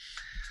 but.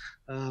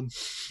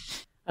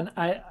 And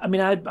I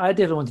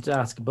definitely wanted to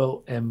ask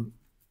about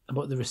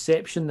the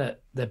reception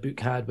that the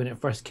book had when it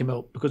first came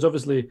out, because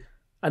obviously,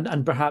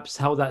 and perhaps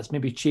how that's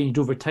maybe changed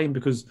over time,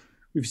 because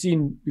we've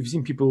seen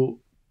people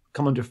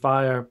come under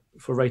fire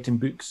for writing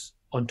books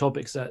on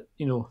topics that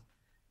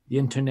the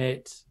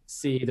internet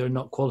say they're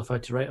not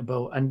qualified to write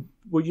about. And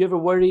were you ever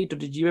worried, or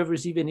did you ever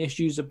receive any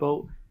issues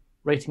about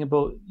writing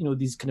about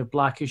these kind of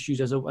Black issues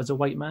as a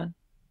white man?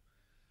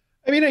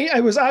 I mean,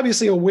 I was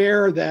obviously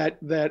aware that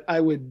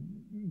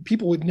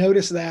people would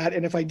notice that,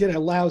 and if I did a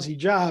lousy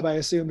job, I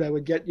assumed I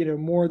would get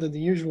more than the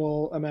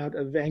usual amount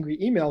of angry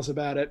emails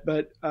about it.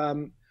 But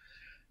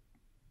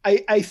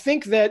I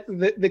think that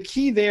the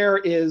key there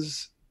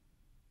is,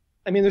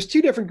 I mean, there's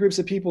two different groups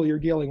of people you're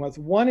dealing with.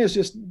 One is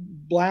just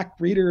Black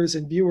readers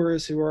and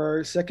viewers who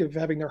are sick of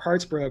having their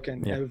hearts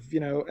broken,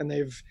 and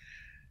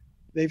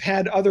they've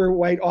had other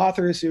white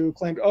authors who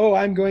claimed, oh,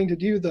 I'm going to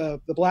do the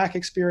Black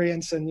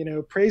experience, and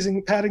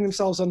patting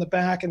themselves on the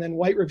back, and then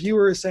white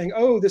reviewers saying,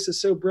 oh, this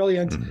is so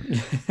brilliant,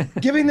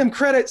 giving them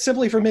credit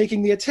simply for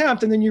making the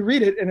attempt. And then you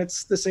read it and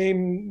it's the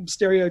same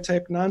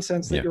stereotype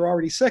nonsense that you're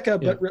already sick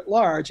of, but writ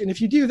large. And if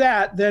you do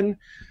that, then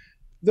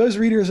those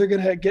readers are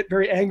going to get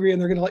very angry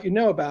and they're going to let you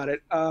know about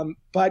it.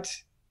 But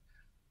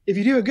if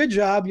you do a good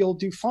job, you'll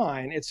do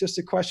fine. It's just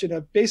a question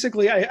of,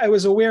 basically, I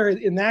was aware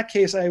in that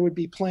case I would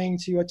be playing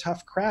to a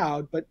tough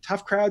crowd, but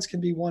tough crowds can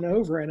be won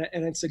over, and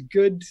it's a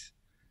good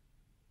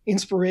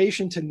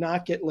inspiration to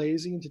not get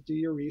lazy and to do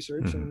your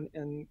research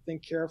and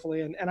think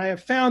carefully. And I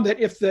have found that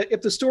if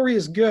the story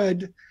is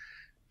good,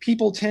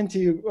 people tend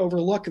to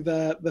overlook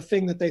the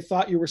thing that they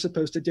thought you were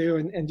supposed to do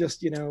and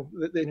just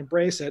they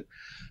embrace it.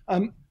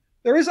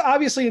 There is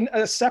obviously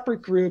a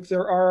separate group.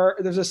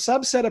 There's a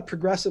subset of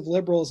progressive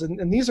liberals,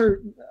 and these are,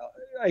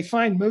 I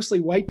find, mostly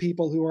white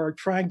people who are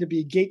trying to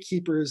be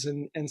gatekeepers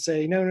and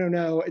say,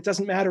 no, it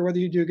doesn't matter whether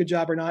you do a good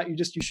job or not. You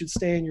should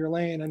stay in your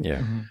lane. And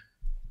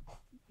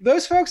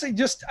those folks,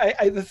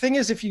 the thing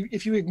is, if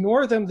you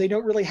ignore them, they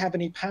don't really have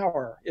any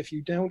power. If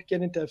you don't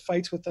get into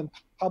fights with them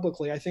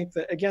publicly, I think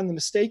that, again, the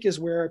mistake is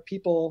where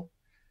people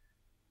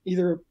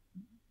either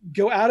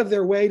go out of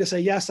their way to say,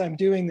 yes, I'm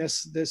doing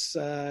this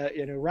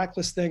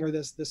reckless thing, or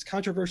this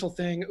controversial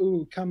thing.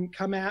 Ooh,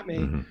 come at me.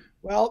 Mm-hmm.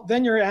 Well,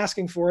 then you're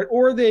asking for it,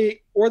 or they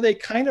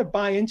kind of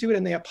buy into it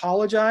and they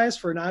apologize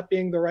for not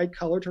being the right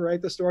color to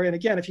write the story. And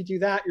again, if you do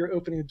that, you're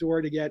opening the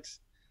door to get,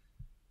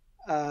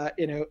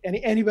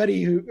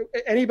 anybody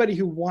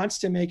who wants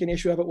to make an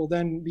issue of it will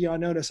then be on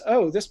notice.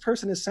 Oh, this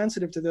person is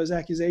sensitive to those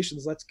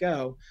accusations. Let's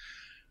go.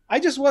 I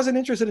just wasn't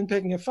interested in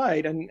picking a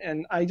fight,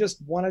 and I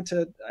just wanted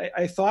to.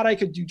 I thought I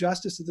could do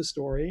justice to the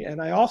story,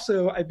 and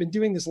I've been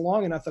doing this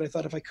long enough that I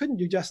thought if I couldn't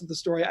do justice to the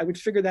story, I would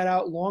figure that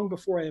out long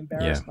before I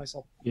embarrassed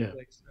myself. Yeah.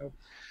 So,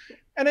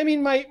 and I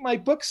mean,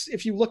 my books,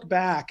 if you look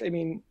back, I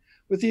mean,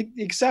 with the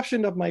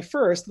exception of my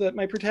first, that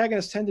my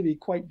protagonists tend to be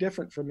quite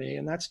different from me,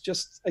 and that's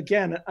just,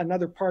 again,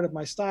 another part of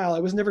my style. I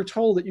was never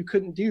told that you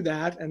couldn't do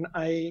that, and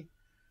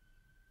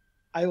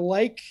I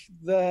like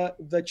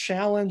the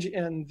challenge,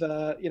 and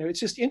it's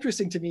just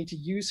interesting to me to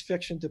use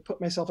fiction to put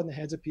myself in the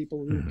heads of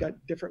people who've got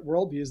different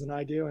worldviews than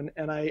I do.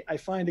 And I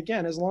find,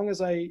 again, as long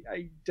as I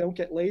don't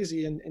get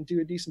lazy and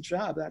do a decent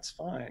job, that's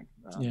fine.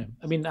 Yeah.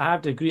 I mean, I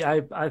have to agree.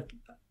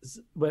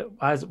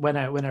 When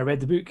I read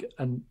the book,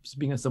 and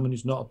speaking as someone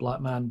who's not a black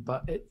man,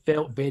 but it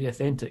felt very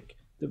authentic.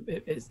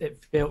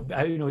 It felt,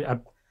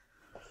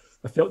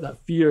 I felt that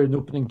fear in the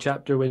opening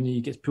chapter when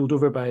he gets pulled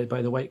over by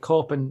the white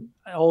cop, and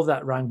all of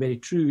that rang very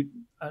true.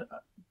 I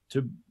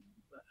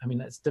mean,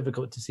 it's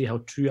difficult to say how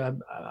true.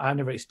 I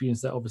never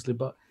experienced that, obviously,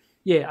 but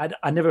yeah,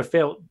 I never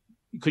felt,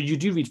 because you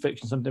do read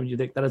fiction sometimes, you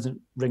think that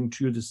doesn't ring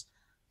true. There's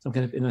some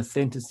kind of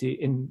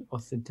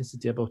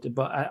inauthenticity about it,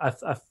 but I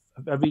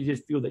really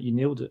did feel that you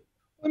nailed it.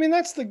 I mean,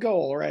 that's the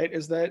goal, right?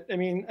 Is that, I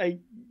mean,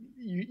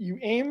 you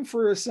aim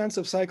for a sense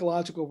of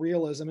psychological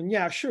realism, and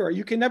yeah, sure,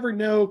 you can never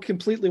know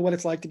completely what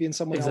it's like to be in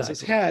someone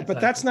else's head, but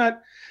that's not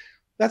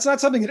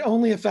something that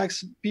only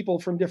affects people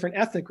from different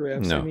ethnic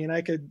groups. No. I mean,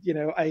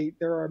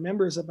 there are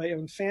members of my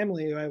own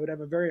family who I would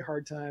have a very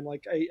hard time.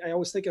 Like I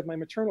always think of my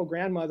maternal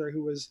grandmother,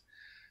 who was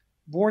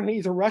born in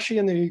either Russia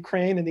and the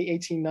Ukraine in the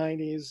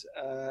 1890s,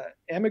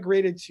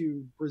 emigrated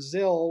to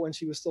Brazil when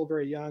she was still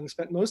very young,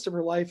 spent most of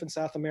her life in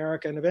South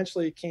America, and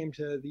eventually came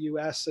to the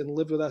US and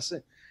lived with us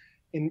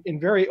in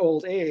very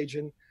old age.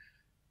 And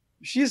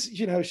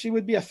she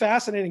would be a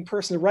fascinating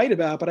person to write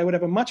about, but I would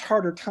have a much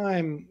harder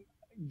time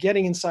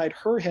getting inside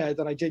her head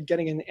than I did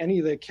getting in any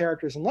of the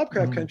characters in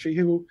Lovecraft Country,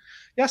 who,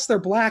 yes, they're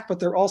black, but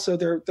they're also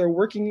they're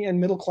working and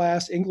middle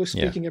class English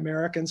speaking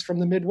Americans from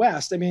the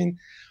Midwest. I mean,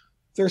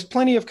 there's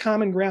plenty of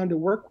common ground to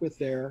work with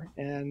there,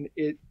 and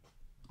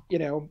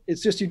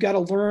it's just, you've got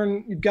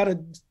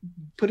to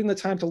put in the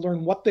time to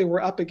learn what they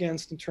were up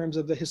against in terms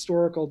of the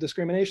historical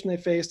discrimination they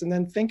faced, and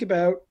then think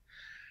about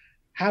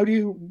how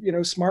do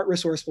smart,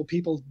 resourceful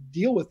people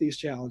deal with these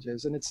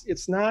challenges. And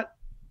it's not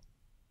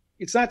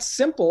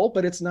simple,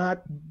 but it's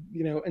not,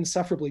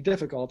 insufferably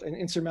difficult and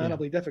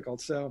insurmountably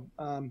difficult. So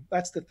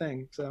that's the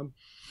thing. So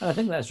I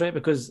think that's right,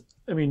 because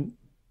I mean,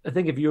 I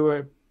think if you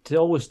were to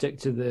always stick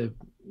to the,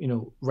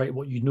 write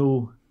what you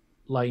know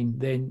line,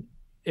 then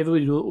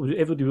every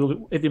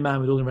man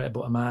would only write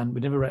about a man.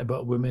 We'd never write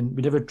about a woman.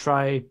 We'd never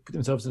try put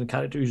themselves in a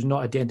character who's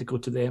not identical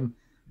to them.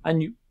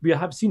 And we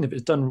have seen, if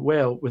it's done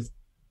well, with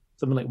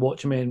something like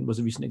Watchmen was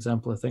a recent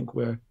example, I think,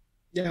 where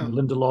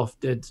Lindelof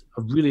did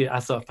I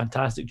thought, a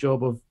fantastic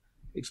job of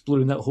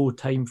exploring that whole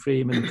time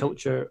frame and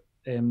culture.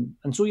 And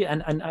so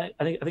and I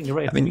think you're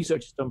right. If the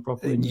research is done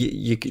properly,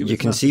 you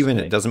can see when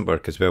it doesn't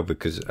work as well,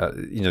 because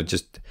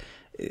just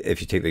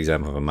if you take the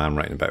example of a man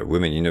writing about a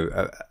woman,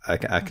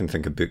 I can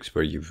think of books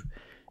where you've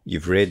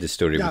read the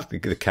story with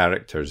the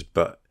characters,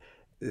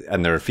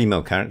 and there are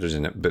female characters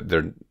in it, but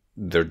they're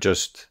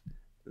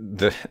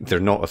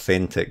not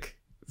authentic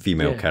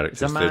female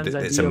characters.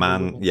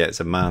 It's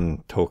a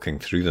man talking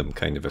through them,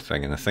 kind of a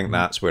thing, and I think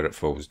that's where it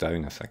falls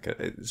down. I think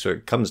so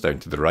it comes down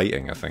to the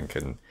writing, I think,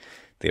 and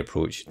the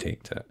approach you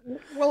take to it.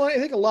 Well, I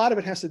think a lot of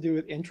it has to do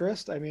with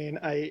interest. I mean,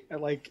 I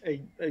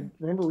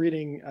remember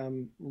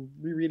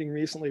rereading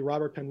recently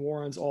Robert Penn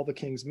Warren's All the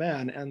King's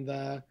Men,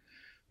 and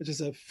which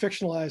is a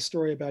fictionalized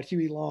story about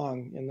Huey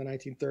Long in the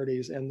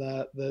 1930s, and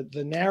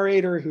the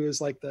narrator, who is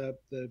like the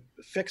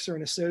fixer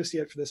and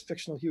associate for this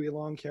fictional Huey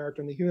Long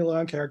character, and the Huey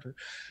Long character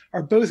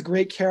are both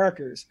great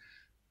characters.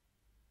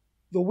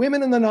 The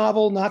women in the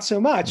novel, not so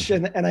much.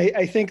 And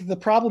I think the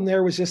problem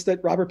there was just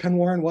that Robert Penn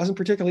Warren wasn't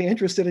particularly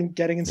interested in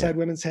getting inside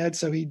women's heads,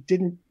 so he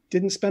didn't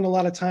spend a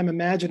lot of time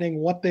imagining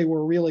what they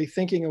were really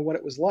thinking and what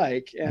it was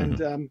like.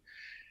 And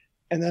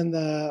and then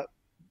the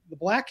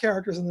black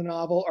characters in the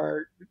novel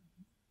are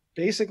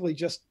basically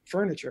just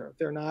furniture.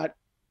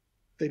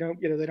 They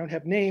don't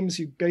have names.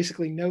 You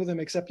basically know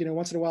them, except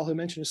once in a while he'll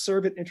mention a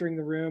servant entering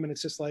the room, and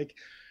it's just like.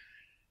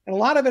 And a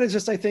lot of it is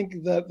just, I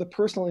think, the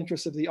personal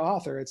interest of the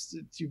author. It's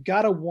you've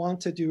got to want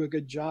to do a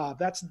good job.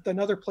 That's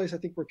another place I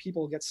think where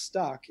people get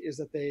stuck, is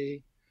that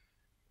they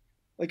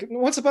like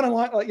once upon a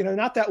long,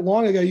 not that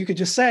long ago, you could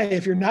just say,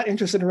 if you're not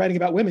interested in writing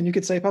about women, you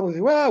could say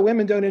publicly, well,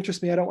 women don't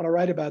interest me, I don't want to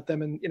write about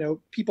them. And,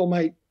 people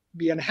might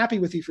be unhappy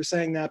with you for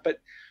saying that, but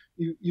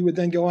you would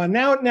then go on.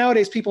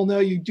 Nowadays, people know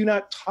you do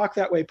not talk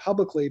that way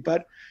publicly,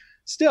 but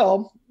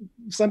still,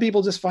 some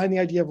people just find the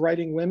idea of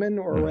writing women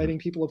or writing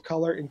people of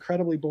color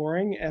incredibly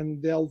boring,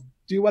 and they'll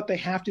do what they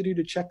have to do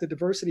to check the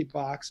diversity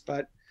box.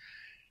 But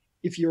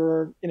if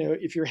you're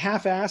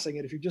half-assing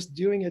it, if you're just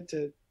doing it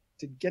to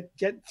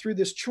get through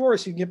this chore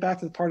so you can get back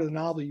to the part of the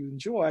novel you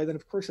enjoy, then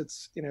of course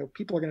it's,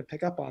 people are going to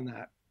pick up on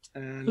that.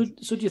 And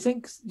so do you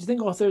think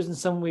authors in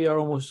some way are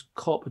almost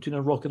caught between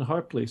a rock and a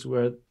hard place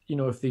where,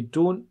 if they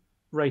don't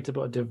write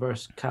about a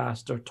diverse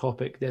cast or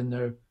topic, then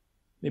they're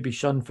maybe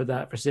shunned for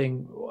that, for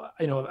saying,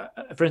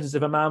 for instance,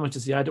 if a man was to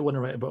say, I don't want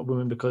to write about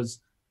women because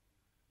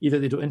either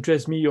they don't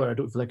interest me or I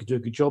don't feel like I do a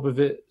good job of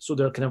it, so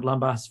they're kind of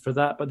lambasted for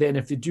that. But then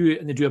if they do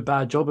it and they do a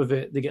bad job of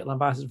it, they get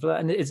lambasted for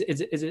that. And is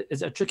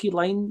it a tricky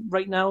line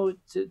right now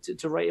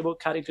to write about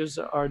characters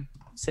that are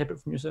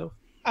separate from yourself?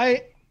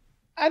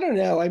 I don't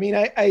know. I mean,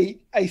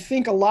 I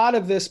think a lot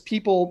of this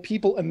people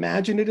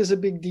imagine it as a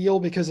big deal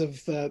because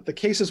of the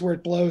cases where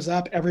it blows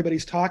up,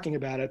 everybody's talking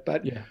about it.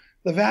 But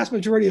the vast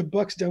majority of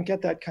books don't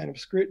get that kind of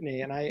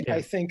scrutiny. And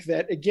I think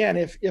that, again,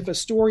 if a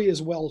story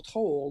is well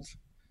told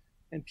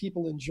and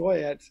people enjoy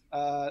it,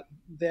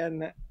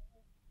 then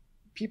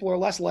people are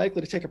less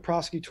likely to take a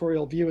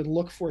prosecutorial view and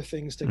look for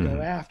things to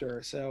go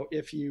after. So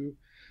if you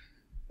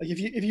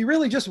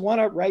really just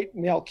want to write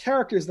male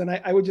characters, then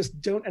I would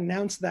just don't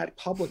announce that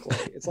publicly.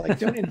 It's like,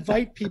 don't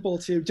invite people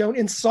don't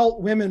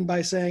insult women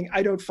by saying,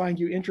 I don't find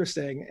you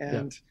interesting.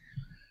 And,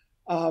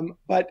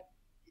 but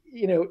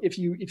if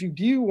you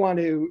do want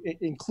to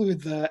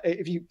include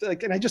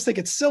and I just think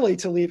it's silly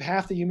to leave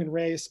half the human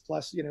race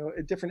plus,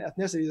 different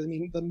ethnicities. I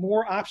mean, the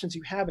more options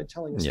you have in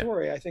telling a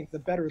story, I think the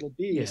better it'll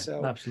be. Yeah,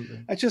 so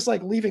absolutely. It's just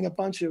like leaving a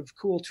bunch of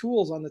cool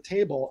tools on the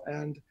table.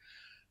 And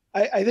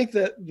I think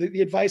that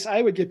the advice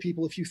I would give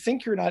people, if you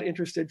think you're not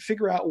interested,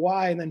 figure out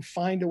why, and then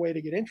find a way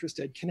to get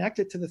interested. Connect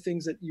it to the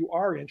things that you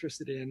are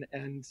interested in,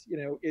 and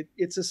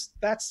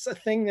that's a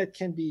thing that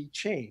can be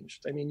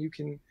changed. I mean, you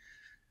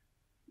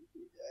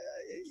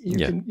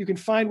can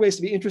find ways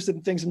to be interested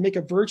in things and make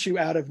a virtue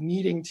out of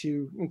needing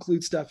to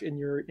include stuff in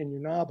your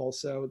novel.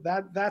 So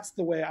that's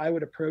the way I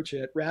would approach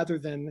it, rather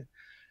than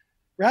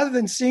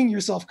seeing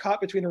yourself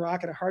caught between a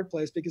rock and a hard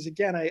place. Because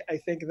again, I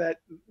think that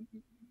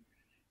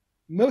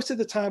most of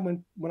the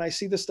time when I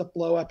see this stuff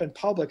blow up in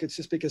public, it's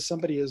just because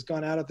somebody has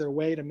gone out of their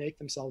way to make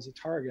themselves a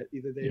target.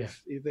 Either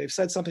they've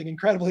said something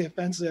incredibly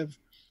offensive,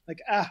 like,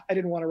 I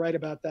didn't want to write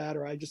about that,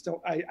 or I just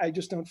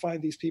don't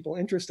find these people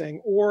interesting,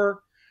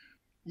 or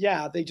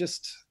they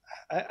just,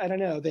 I don't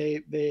know,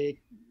 they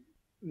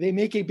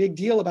make a big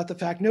deal about the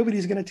fact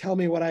nobody's going to tell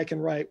me what I can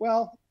write.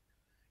 Well,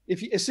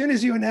 as soon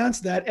as you announce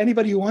that,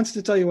 anybody who wants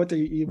to tell you what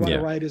you want to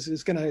write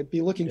is going to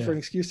be looking for an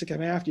excuse to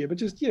come after you. But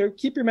just,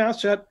 keep your mouth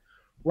shut.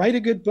 Write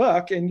a good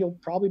book and you'll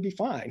probably be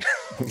fine.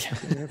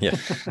 Yeah,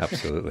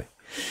 absolutely.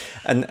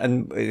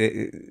 And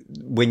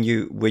when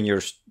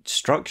you're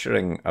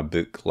structuring a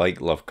book like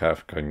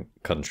Lovecraft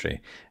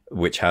Country,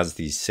 which has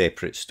these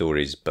separate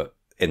stories but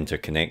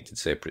interconnected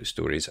separate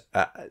stories,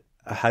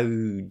 how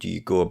do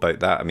you go about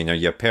that? I mean, are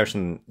you a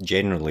person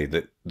generally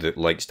that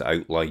likes to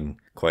outline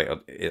quite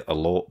a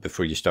lot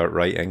before you start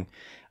writing?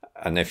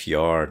 And if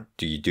you are,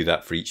 do you do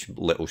that for each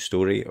little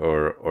story,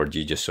 or do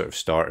you just sort of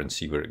start and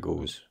see where it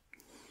goes?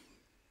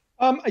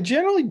 I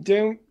generally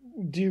don't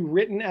do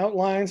written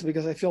outlines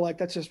because I feel like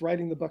that's just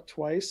writing the book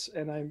twice.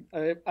 And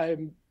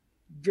I'm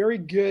very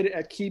good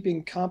at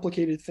keeping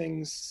complicated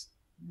things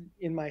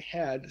in my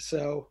head.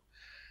 So,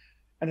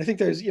 and I think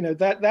there's,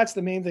 that's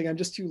the main thing. I'm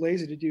just too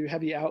lazy to do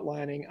heavy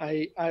outlining.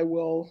 I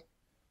will,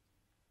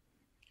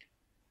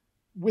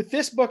 with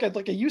this book,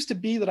 I used to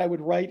be that I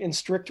would write in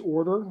strict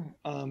order.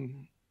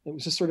 It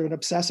was just sort of an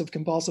obsessive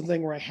compulsive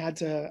thing where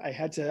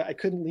I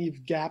couldn't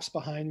leave gaps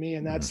behind me,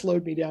 and that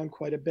slowed me down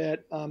quite a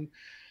bit. The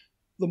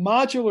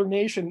modular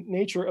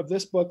nature of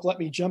this book let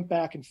me jump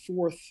back and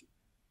forth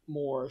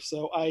more.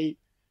 So I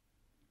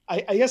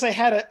guess I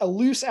had a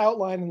loose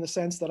outline in the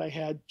sense that I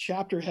had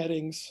chapter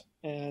headings,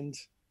 and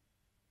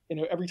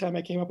every time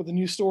I came up with a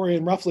new story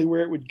and roughly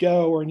where it would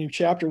go, or a new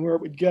chapter and where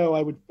it would go,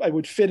 I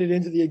would fit it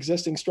into the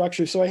existing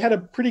structure. So I had a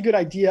pretty good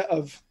idea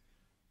of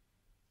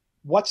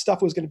what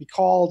stuff was going to be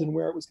called and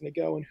where it was going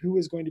to go and who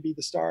was going to be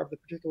the star of the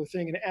particular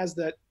thing. And as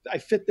that, I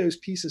fit those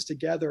pieces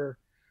together.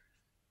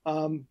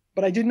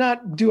 But I did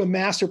not do a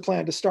master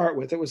plan to start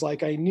with. It was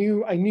like, I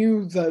knew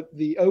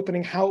the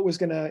opening, how it was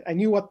going to, I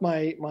knew what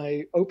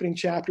my opening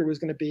chapter was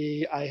going to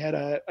be. I had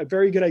a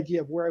very good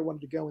idea of where I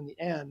wanted to go in the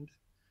end.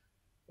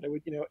 But I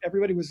would,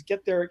 everybody was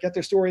get their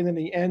story. And then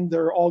in the end,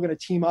 they're all going to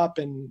team up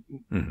and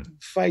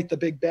fight the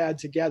big bad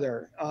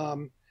together.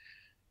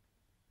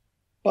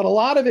 But a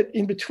lot of it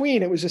in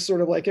between, it was just sort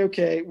of like,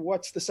 okay,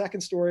 what's the second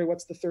story?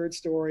 What's the third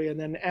story? And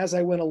then as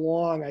I went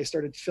along, I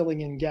started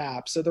filling in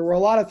gaps. So there were a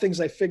lot of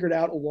things I figured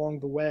out along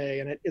the way.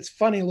 And it's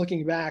funny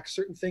looking back,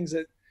 certain things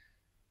that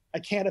I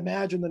can't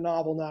imagine the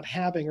novel not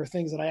having, or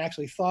things that I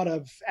actually thought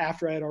of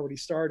after I had already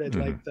started,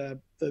 like the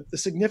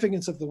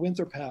significance of the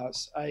Winthrop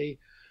House. I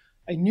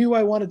knew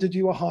I wanted to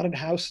do a haunted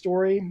house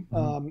story,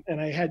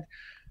 and I had,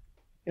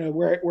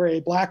 where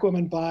a Black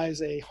woman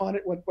buys a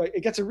haunted,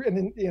 it gets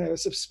a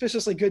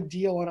suspiciously good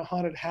deal on a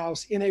haunted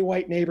house in a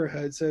white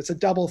neighborhood. So it's a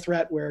double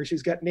threat where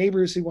she's got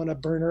neighbors who want to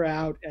burn her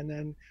out, and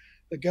then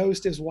the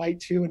ghost is white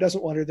too and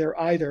doesn't want her there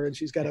either, and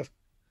she's got to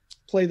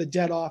play the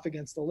dead off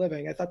against the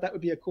living. I thought that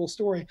would be a cool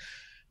story.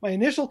 My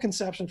initial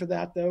conception for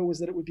that, though, was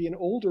that it would be an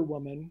older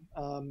woman,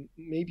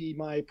 maybe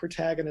my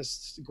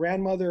protagonist's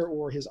grandmother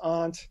or his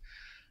aunt.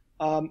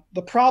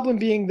 The problem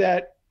being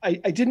that I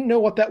didn't know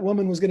what that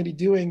woman was going to be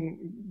doing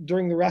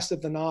during the rest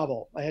of the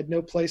novel. I had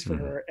no place for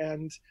her.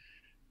 And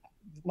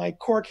my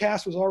core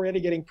cast was already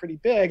getting pretty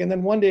big. And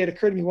then one day it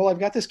occurred to me, well, I've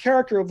got this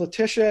character of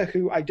Letitia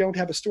who I don't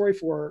have a story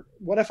for.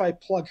 What if I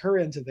plug her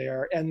into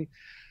there? And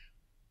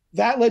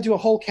that led to a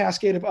whole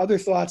cascade of other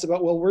thoughts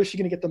about, well, where's she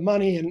going to get the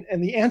money?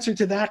 And the answer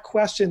to that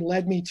question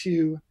led me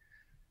to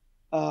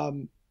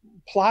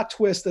plot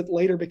twist that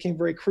later became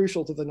very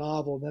crucial to the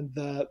novel. And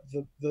then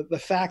the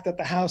fact that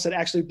the house had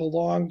actually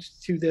belonged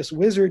to this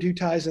wizard who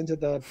ties into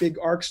the big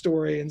arc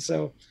story. And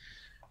so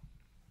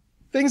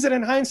things that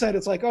in hindsight,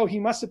 it's like, oh, he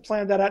must have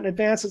planned that out in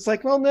advance. It's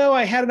like, well, no,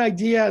 I had an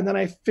idea and then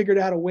I figured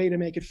out a way to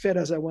make it fit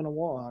as I went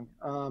along.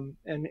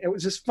 And it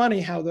was just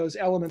funny how those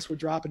elements would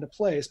drop into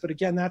place. But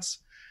again, that's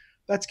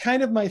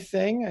kind of my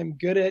thing. I'm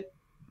good at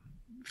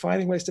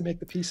finding ways to make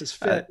the pieces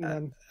fit.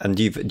 And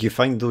do you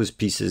find those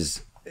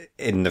pieces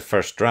in the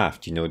first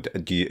draft?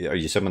 Are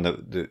you someone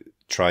that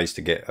tries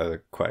to get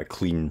quite a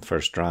clean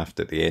first draft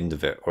at the end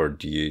of it, or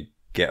do you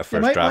get a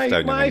first draft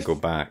down and then go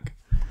back?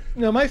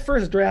 No, my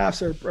first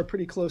drafts are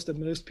pretty close to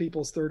most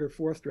people's third or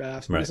fourth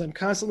drafts, because I'm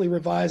constantly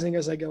revising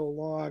as I go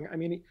along. I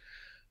mean,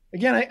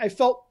 again, I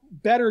felt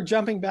better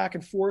jumping back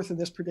and forth in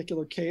this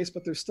particular case,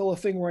 but there's still a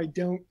thing where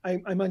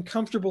I'm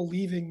uncomfortable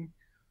leaving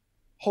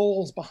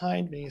holes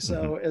behind me.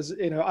 So as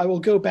I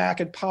will go back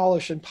and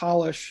polish,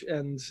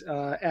 and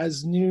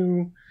as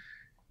new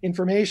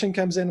information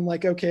comes in, I'm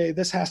like, okay,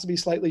 this has to be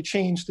slightly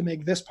changed to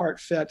make this part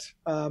fit.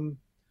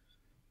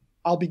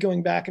 I'll be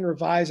going back and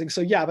revising.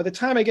 So yeah, by the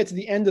time I get to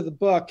the end of the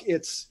book,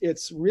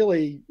 it's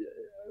really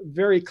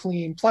very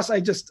clean. Plus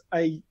I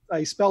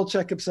spell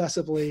check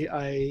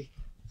obsessively.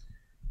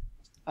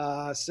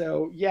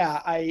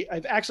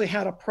 I've actually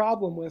had a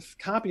problem with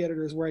copy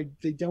editors where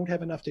they don't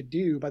have enough to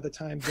do by the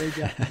time they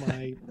get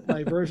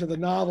my version of the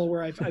novel,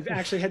 where I've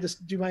actually had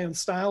to do my own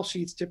style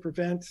sheets to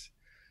prevent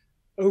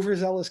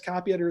overzealous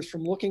copy editors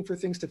from looking for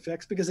things to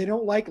fix, because they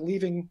don't like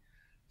leaving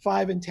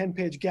 5 and 10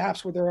 page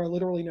gaps where there are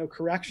literally no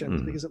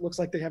corrections, because it looks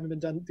like they haven't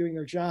been doing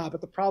their job.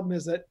 But the problem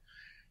is that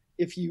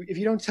if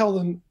you don't tell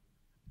them,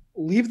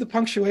 leave the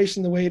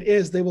punctuation the way it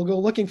is, they will go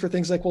looking for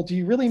things like, well, do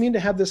you really mean to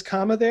have this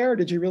comma there? Or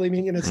did you really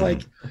mean, and it's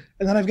like,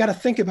 and then I've got to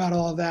think about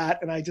all of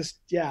that. And I just,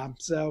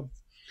 So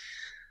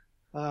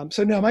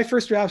no, my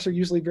first drafts are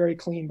usually very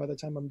clean by the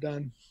time I'm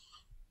done.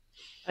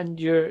 And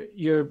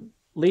your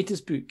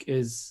latest book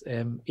is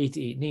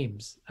 88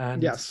 Names.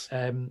 And yes,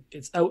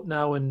 it's out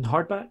now in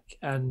hardback,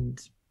 and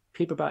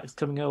paperback is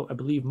coming out, I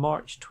believe,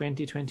 March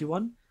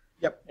 2021.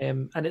 Yep.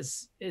 And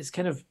it's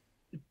kind of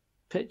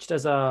pitched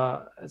as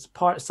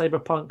part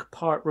cyberpunk,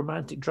 part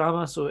romantic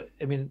drama. So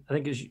I mean, I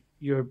think it's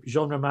your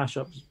genre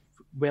mashups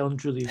well and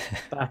truly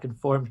back and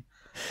formed.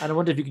 And I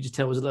wonder if you could just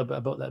tell us a little bit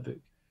about that book.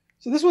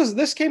 So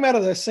this came out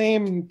of the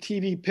same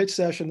TV pitch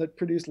session that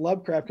produced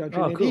Lovecraft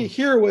Country. Oh, the cool. idea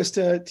here was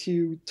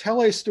to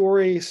tell a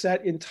story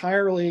set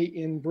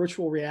entirely in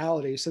virtual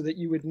reality, so that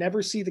you would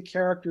never see the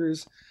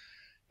characters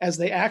as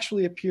they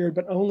actually appeared,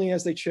 but only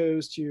as they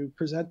chose to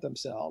present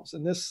themselves.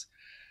 And this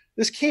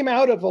came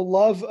out of a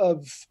love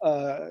of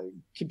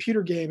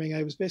computer gaming.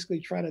 I was basically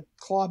trying to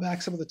claw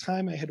back some of the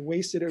time I had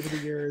wasted over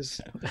the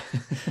years.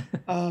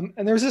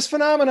 And there's this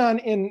phenomenon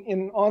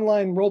in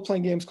online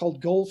role-playing games called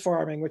gold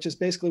farming, which is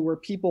basically where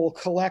people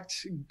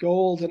collect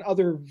gold and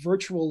other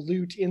virtual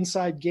loot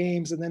inside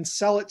games and then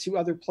sell it to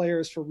other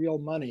players for real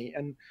money.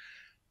 And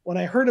when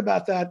I heard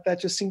about that, that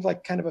just seemed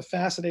like kind of a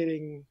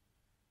fascinating,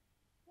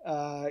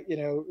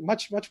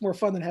 much more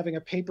fun than having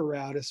a paper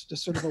route. It's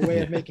just sort of a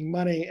way of making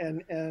money.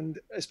 And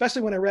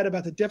especially when I read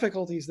about the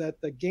difficulties that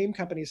the game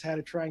companies had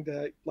at trying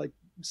to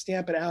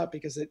stamp it out,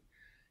 because it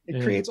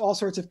creates all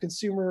sorts of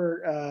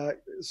customer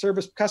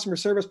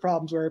service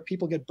problems where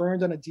people get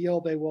burned on a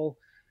deal. They will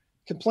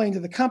complain to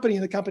the company,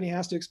 and the company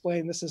has to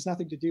explain, this has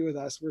nothing to do with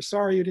us. We're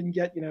sorry you didn't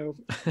get,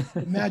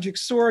 the magic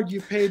sword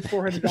you paid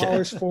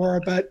 $400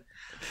 for, but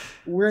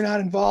we're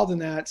not involved in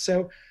that.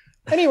 So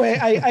anyway,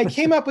 I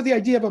came up with the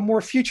idea of a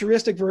more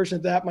futuristic version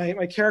of that.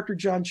 My character,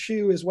 John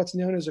Chu, is what's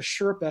known as a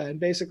Sherpa. And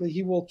basically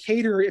he will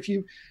cater, if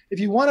you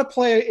want to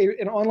play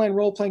an online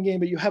role-playing game,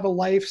 but you have a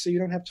life, so you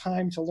don't have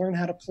time to learn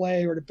how to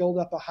play or to build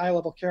up a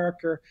high-level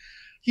character,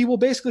 he will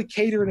basically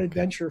cater an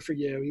adventure for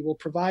you. He will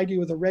provide you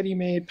with a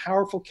ready-made,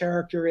 powerful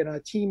character and a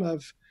team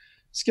of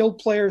skilled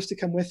players to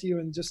come with you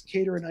and just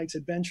cater a night's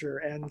adventure.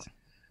 And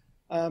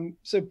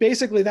So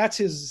basically, that's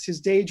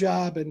his day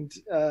job, and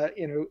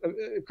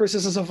of course,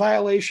 this is a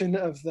violation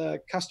of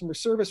the customer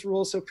service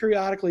rules. So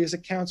periodically, his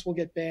accounts will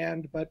get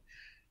banned, but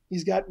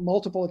he's got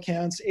multiple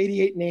accounts,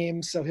 88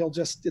 names. So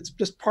it's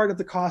just part of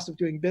the cost of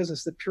doing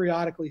business that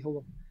periodically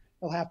he'll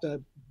have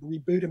to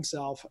reboot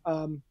himself.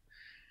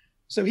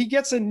 So he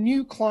gets a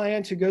new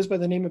client who goes by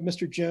the name of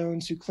Mr.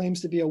 Jones, who claims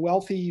to be a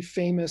wealthy,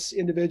 famous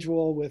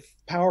individual with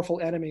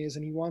powerful enemies,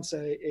 and he wants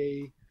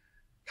a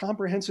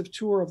comprehensive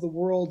tour of the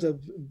world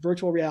of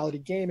virtual reality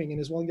gaming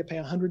and is willing to pay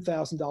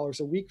 $100,000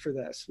 a week for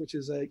this, which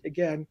is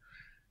again,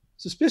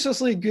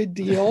 suspiciously good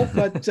deal.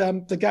 But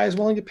the guy is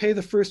willing to pay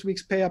the first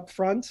week's pay up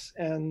front,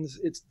 and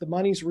the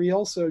money's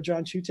real. So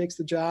John Chu takes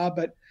the job,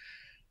 but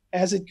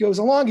as it goes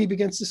along, he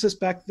begins to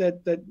suspect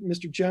that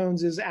Mr.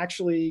 Jones is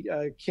actually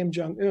Kim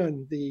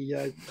Jong-un,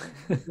 the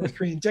North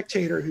Korean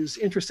dictator who's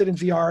interested in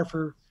VR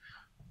for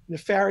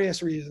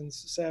nefarious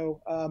reasons.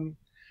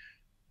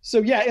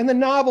 So yeah, in the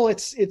novel,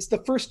 it's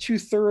the first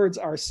 2/3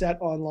 are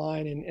set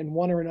online in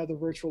one or another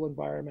virtual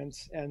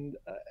environment, and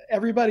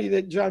everybody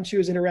that John Chu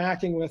is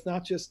interacting with,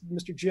 not just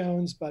Mr.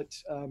 Jones, but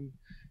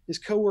his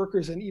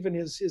coworkers and even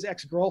his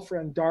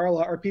ex-girlfriend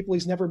Darla, are people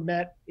he's never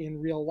met in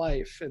real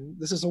life. And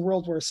this is a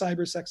world where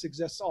cybersex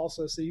exists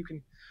also, so you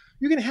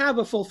can have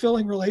a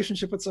fulfilling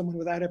relationship with someone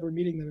without ever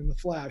meeting them in the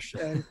flesh.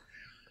 And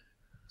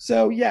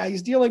so yeah,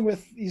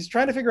 he's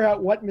trying to figure out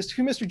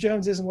who Mr.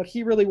 Jones is and what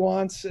he really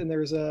wants. And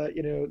there's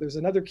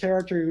another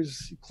character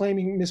who's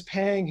claiming Miss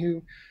Pang,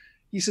 who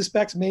he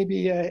suspects may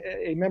be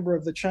a member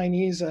of the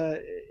Chinese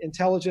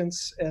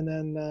intelligence. And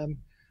then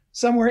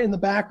somewhere in the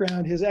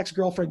background, his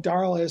ex-girlfriend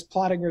Darla is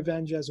plotting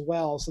revenge as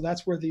well. So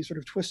that's where the sort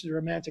of twisted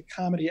romantic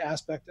comedy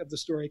aspect of the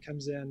story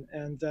comes in.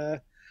 And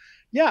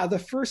yeah, the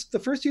first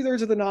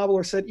 2/3 of the novel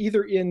are set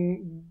either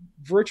in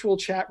virtual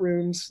chat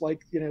rooms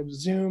like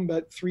Zoom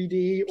but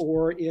 3D,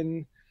 or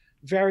in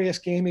various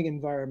gaming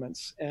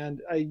environments.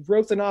 And I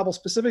wrote the novel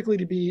specifically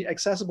to be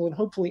accessible and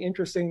hopefully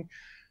interesting,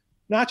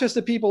 not just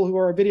to people who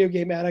are video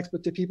game addicts,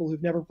 but to people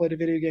who've never played a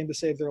video game to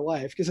save their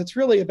life, because it's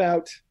really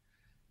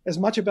as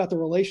much about the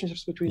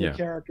relationships between the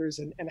characters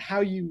and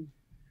how you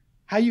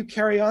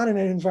carry on in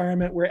an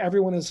environment where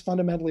everyone is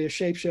fundamentally a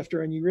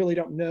shapeshifter and you really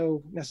don't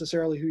know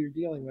necessarily who you're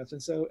dealing with.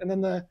 And then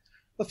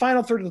the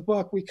final third of the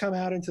book, we come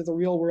out into the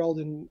real world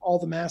and all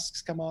the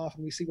masks come off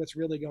and we see what's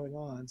really going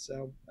on.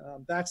 So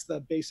that's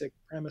the basic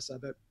premise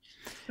of it.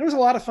 It was a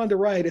lot of fun to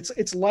write.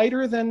 It's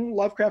lighter than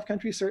Lovecraft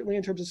Country, certainly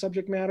in terms of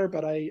subject matter,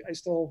 but I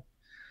still,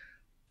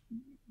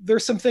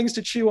 there's some things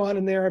to chew on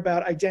in there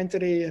about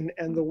identity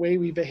and the way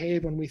we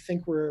behave when we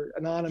think we're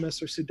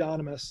anonymous or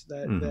pseudonymous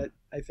that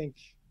I think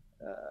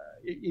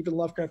even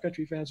Lovecraft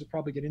Country fans would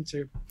probably get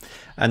into.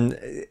 And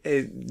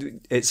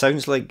it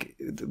sounds like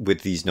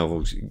with these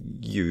novels,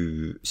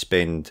 you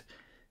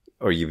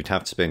would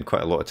have to spend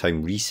quite a lot of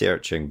time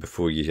researching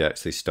before you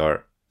actually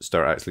start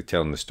actually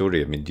telling the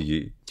story. I mean, do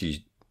you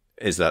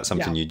is that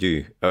something you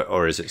do,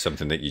 or is it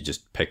something that you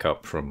just pick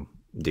up from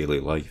daily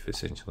life,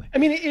 essentially? I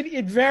mean,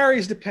 it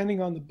varies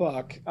depending on the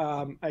book.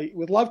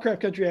 With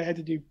Lovecraft Country, I had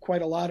to do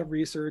quite a lot of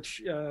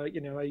research.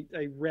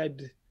 I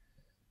read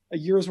a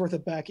year's worth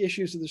of back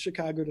issues of the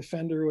Chicago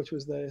Defender, which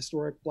was the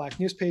historic black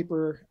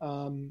newspaper,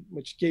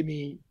 which gave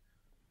me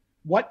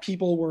what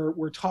people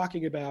were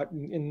talking about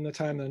in the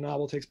time the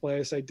novel takes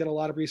place. I did a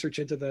lot of research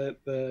into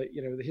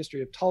the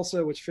history of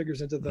Tulsa, which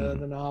figures into the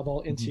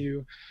novel,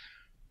 into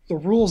the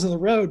rules of the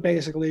road,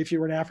 basically, if you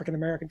were an African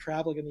American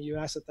traveling in the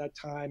U.S. at that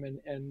time,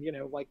 and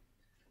like,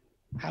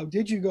 how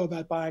did you go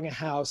about buying a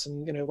house?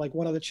 And like,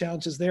 one of the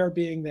challenges there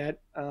being that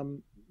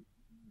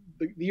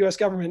the U.S.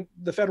 government,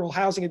 the Federal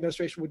Housing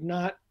Administration, would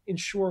not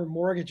insure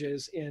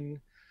mortgages in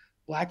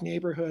black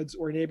neighborhoods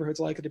or neighborhoods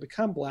likely to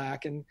become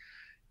black. And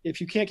if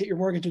you can't get your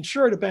mortgage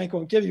insured, a bank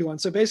won't give you one.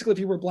 So basically, if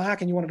you were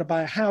black and you wanted to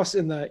buy a house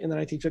in the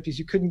 1950s,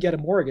 you couldn't get a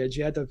mortgage.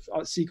 You had to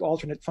seek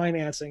alternate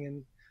financing,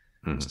 and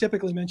which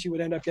typically meant you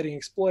would end up getting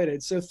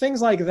exploited. So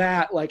things like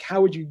that, like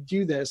how would you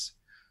do this?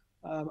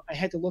 I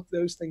had to look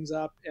those things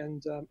up,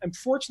 and I'm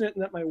fortunate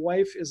in that my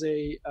wife is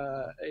a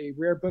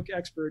rare book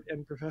expert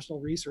and professional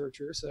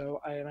researcher.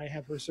 So I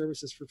have her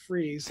services for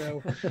free.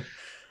 So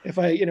if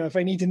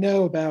I need to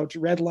know about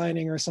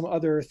redlining or some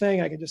other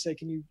thing, I can just say,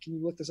 can you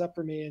look this up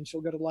for me? And she'll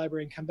go to the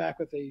library and come back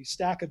with a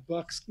stack of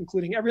books,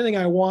 including everything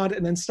I want,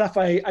 and then stuff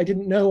I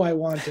didn't know I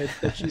wanted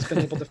that she's been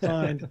able to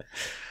find.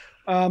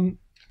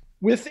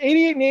 With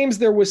 88 Names,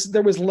 there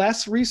was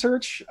less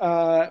research,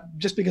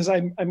 just because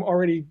I'm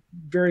already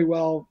very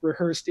well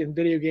rehearsed in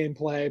video game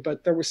play,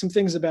 but there were some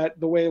things about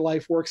the way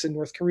life works in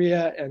North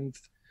Korea, and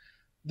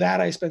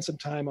that I spent some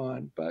time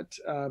on. But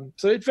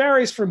so it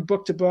varies from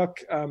book to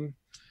book, and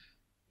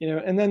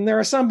then there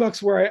are some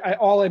books where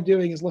all I'm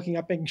doing is looking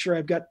up, making sure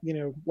I've got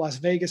Las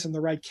Vegas in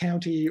the right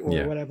county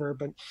or whatever.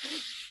 But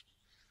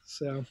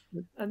so,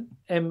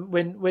 and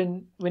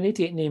when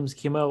 88 Names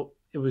came out,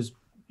 it was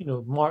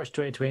March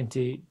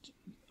 2020,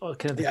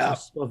 kind of the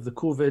cusp of the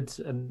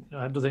COVID, and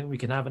I don't think we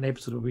can have an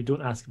episode where we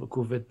don't ask about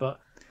COVID.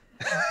 But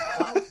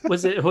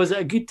was it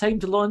a good time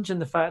to launch, in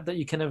the fact that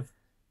you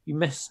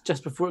missed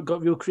just before it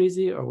got real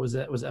crazy, or was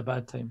it a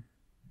bad time?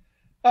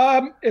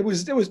 It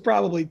was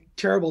probably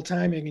terrible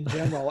timing in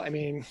general. I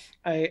mean,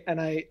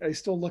 I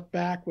still look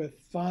back with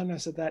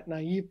fondness at that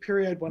naive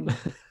period when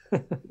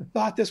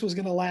thought this was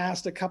going to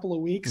last a couple of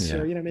weeks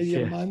or maybe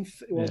a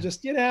month. We'll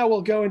just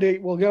we'll go into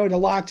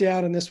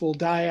lockdown and this will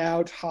die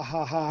out. Ha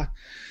ha ha.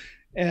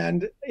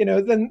 And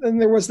then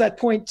there was that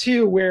point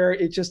too where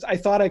I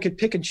thought I could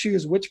pick and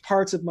choose which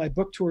parts of my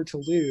book tour to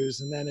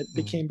lose, and then it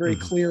became very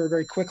clear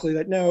very quickly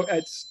that no,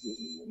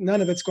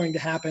 none of it's going to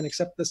happen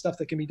except the stuff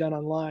that can be done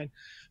online.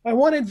 My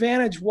one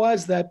advantage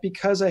was that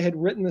because I had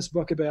written this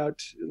book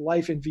about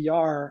life in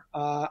VR,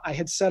 I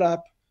had set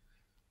up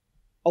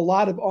a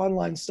lot of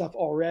online stuff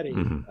already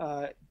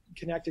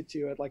connected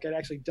to it. Like I'd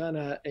actually done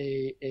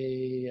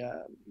a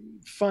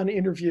fun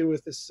interview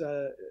with this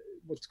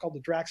what's called the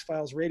Drax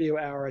Files Radio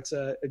Hour. It's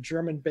a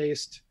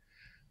German-based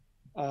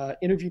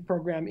interview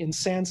program in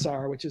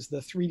Sansar, which is the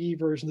 3D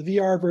version, the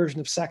VR version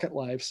of Second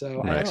Life.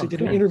 So I actually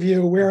did an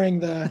interview wearing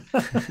the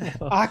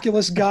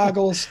Oculus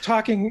goggles,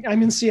 talking.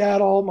 I'm in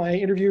Seattle. My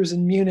interview is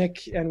in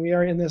Munich, and we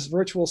are in this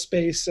virtual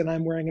space, and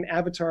I'm wearing an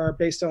avatar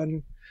based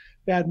on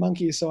Bad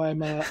Monkey. So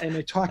I'm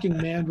a talking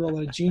mandrill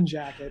in a jean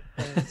jacket.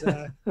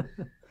 And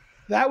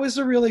that was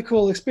a really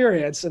cool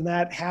experience, and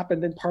that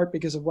happened in part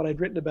because of what I'd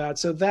written about.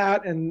 So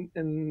that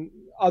and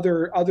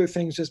other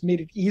things just made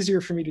it easier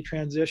for me to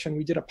transition.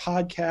 We did a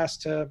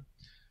podcast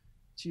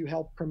to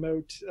help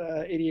promote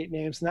 88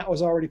 Names, and that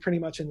was already pretty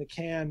much in the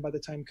can by the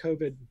time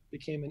COVID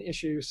became an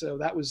issue. So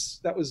that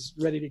was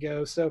ready to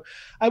go. So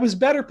I was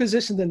better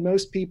positioned than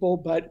most people,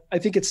 but I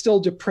think it still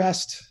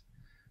depressed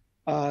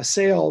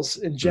sales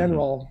in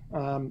general.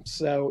 I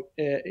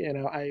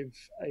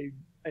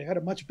had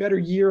a much better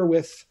year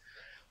with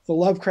the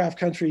Lovecraft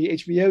Country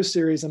HBO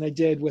series than I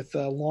did with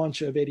the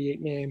launch of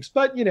 88 Names.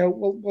 But,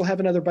 we'll have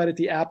another bite at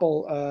the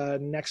apple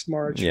next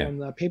March when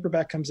the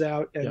paperback comes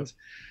out. And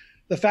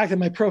the fact that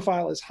my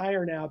profile is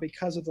higher now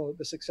because of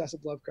the success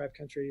of Lovecraft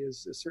Country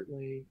is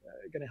certainly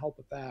going to help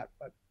with that.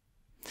 But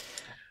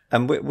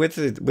and with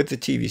the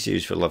TV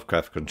series for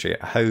Lovecraft Country,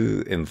 how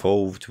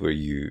involved were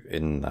you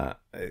in that?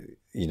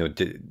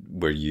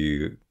 Were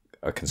you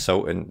a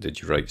consultant?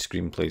 Did you write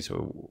screenplays?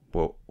 Or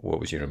what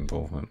was your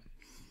involvement?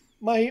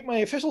 My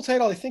official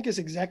title, I think, is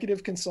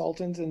executive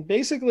consultant. And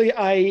basically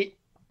I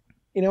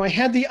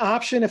had the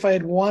option, if I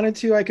had wanted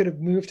to, I could have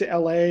moved to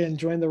LA and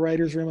joined the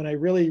writer's room. And I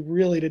really,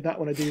 really did not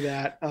want to do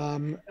that.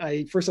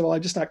 First of all,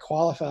 I'm just not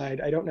qualified.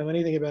 I don't know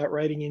anything about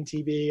writing in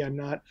TV. I'm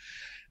not.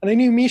 And I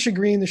knew Misha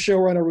Green, the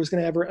showrunner, was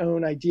going to have her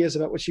own ideas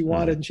about what she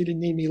wanted, and she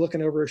didn't need me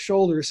looking over her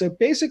shoulder. So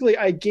basically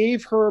I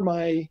gave her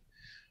my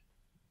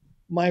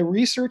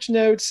research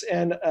notes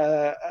and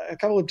a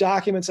couple of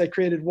documents. I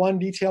created one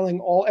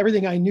detailing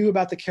everything I knew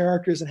about the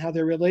characters and how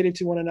they're related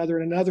to one another,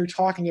 and another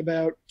talking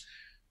about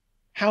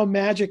how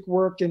magic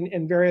worked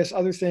and various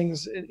other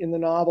things in the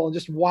novel, and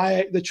just why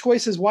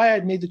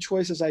I'd made the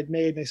choices I'd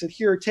made. And I said,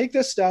 here, take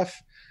this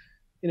stuff.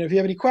 If you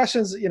have any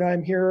questions,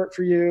 I'm here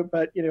for you,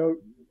 but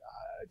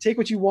take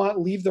what you want,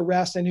 leave the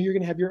rest. I know you're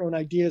going to have your own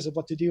ideas of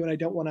what to do, and I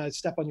don't want to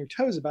step on your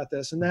toes about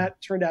this. And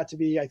that turned out to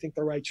be, I think,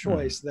 the right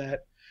choice. That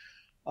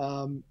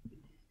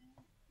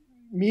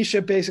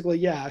Misha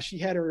basically, she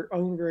had her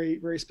own very,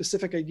 very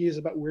specific ideas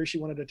about where she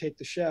wanted to take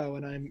the show,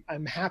 and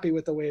I'm happy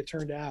with the way it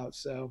turned out.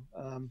 So,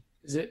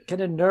 is it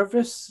kind of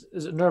nervous?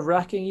 Is it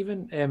nerve-wracking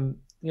even?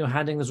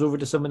 Handing this over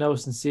to someone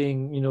else and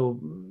saying,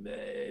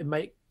 it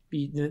might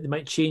be, they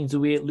might change the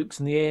way it looks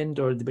in the end,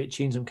 or they might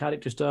change some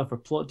character stuff or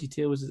plot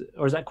details,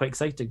 or is that quite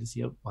exciting to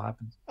see what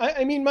happens?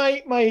 I mean,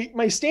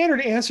 my standard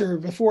answer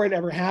before it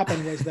ever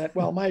happened was that,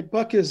 well, my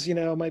book is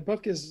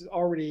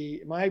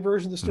already, my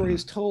version of the story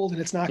is told, and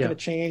it's not going to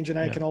change, and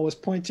I can always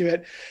point to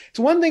it. It's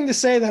one thing to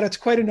say that, it's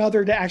quite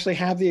another to actually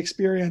have the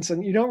experience,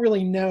 and you don't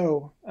really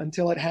know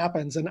until it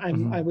happens. And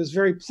I was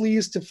very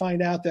pleased to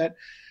find out that,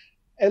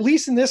 at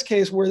least in this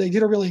case, where they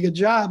did a really good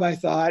job, I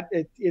thought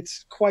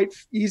it's quite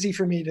easy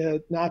for me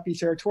to not be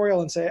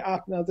territorial and say,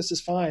 no, this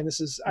is fine.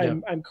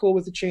 I'm cool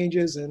with the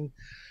changes. And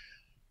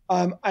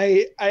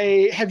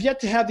I have yet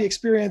to have the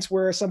experience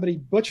where somebody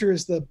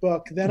butchers the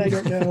book. Then I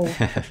don't know.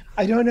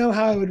 I don't know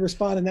how I would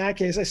respond in that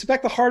case. I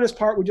suspect the hardest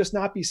part would just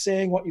not be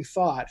saying what you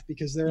thought,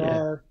 because there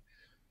are,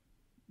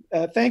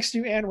 thanks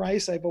to Anne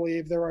Rice, I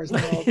believe there's now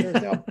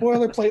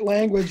boilerplate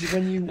language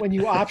when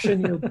you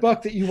option your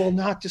book that you will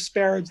not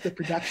disparage the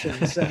production.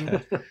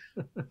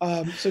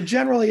 So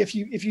generally, if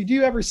you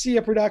do ever see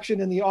a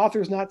production and the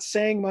author's not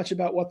saying much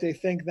about what they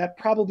think, that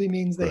probably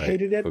means they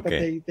hated it, but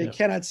they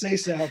cannot say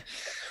so.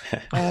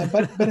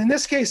 But in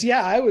this case,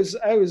 it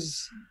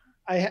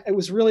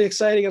was really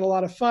exciting and a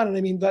lot of fun. And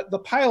I mean,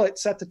 the pilot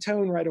set the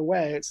tone right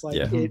away. It's like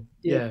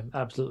it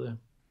absolutely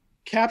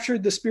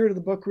captured the spirit of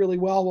the book really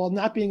well, while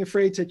not being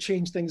afraid to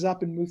change things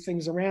up and move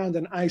things around.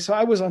 And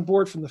I was on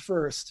board from the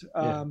first.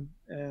 I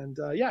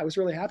was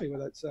really happy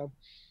with it. So,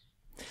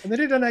 and they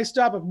did a nice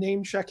job of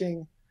name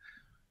checking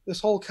this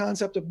whole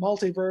concept of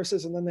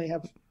multiverses. And then they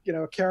have,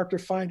 a character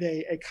find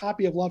a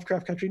copy of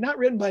Lovecraft Country, not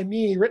written by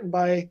me, written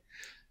by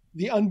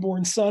the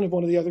unborn son of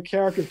one of the other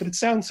characters, but it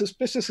sounds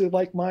suspiciously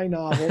like my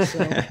novel.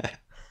 So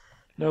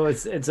No,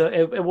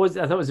 it was.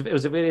 I thought it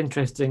was a very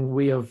interesting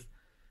way of,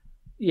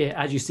 yeah,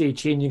 as you say,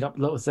 changing up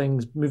little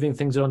things, moving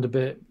things around a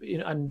bit,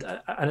 and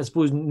I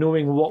suppose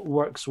knowing what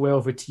works well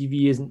for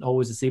TV isn't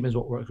always the same as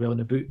what works well in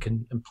a book,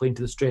 and playing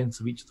to the strengths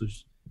of each of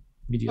those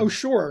mediums. Oh,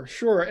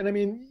 sure. And I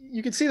mean,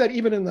 you can see that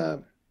even in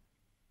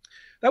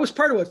that was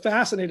part of what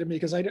fascinated me,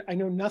 because I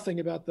know nothing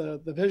about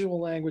the visual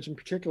language in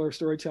particular.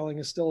 Storytelling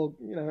is still,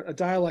 a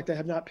dialect I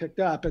have not picked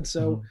up. And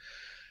so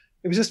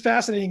it was just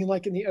fascinating.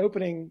 Like in the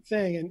opening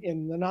thing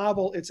in the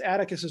novel, it's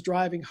Atticus is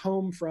driving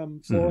home from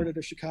Florida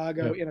to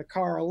Chicago in a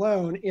car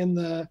alone. In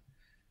the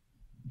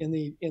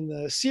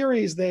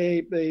series,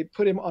 they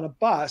put him on a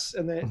bus.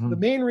 And the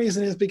main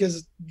reason is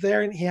because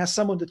there he has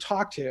someone to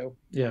talk to.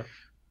 Yeah.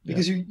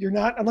 Because you're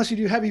not, unless you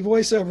do heavy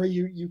voiceover,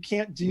 you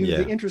can't do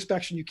the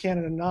introspection you can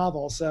in a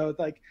novel. So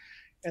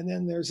and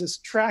then there's this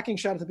tracking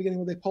shot at the beginning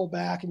where they pull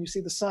back and you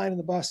see the sign in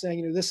the bus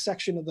saying, this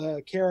section of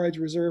the carriage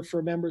reserved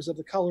for members of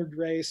the colored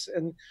race.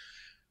 And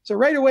so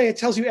right away, it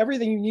tells you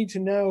everything you need to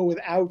know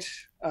without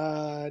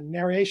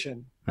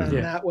narration. And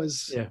that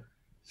was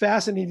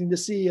fascinating to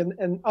see.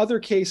 And other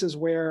cases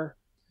where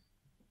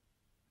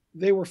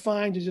they were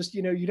fine to just,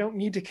 you don't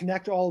need to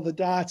connect all of the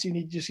dots. You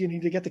need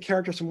to get the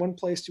characters from one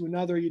place to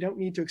another. You don't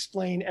need to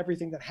explain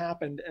everything that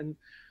happened. And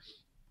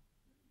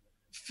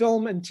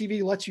film and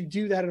TV lets you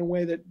do that in a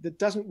way that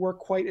doesn't work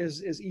quite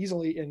as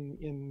easily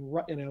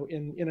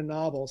in a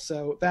novel.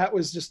 So that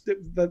was just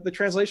the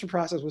translation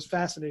process was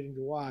fascinating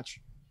to watch.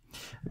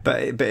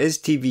 But is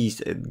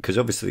TV, because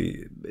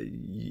obviously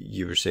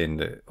you were saying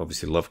that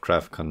obviously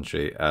Lovecraft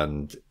Country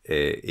and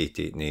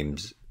 88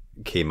 Names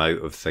came out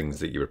of things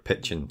that you were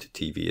pitching to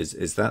TV.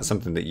 Is that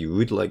something that you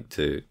would like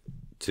to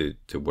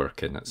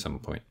work in at some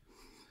point?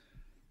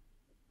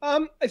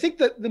 I think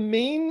that the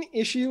main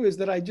issue is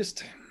that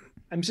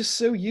I'm just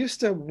so used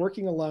to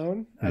working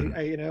alone.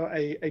 I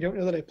don't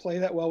know that I play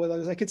that well with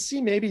others. I could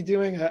see maybe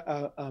doing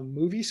a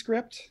movie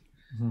script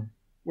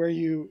where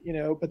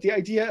but the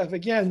idea of,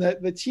 again,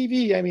 the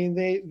TV, I mean,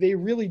 they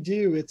really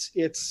do.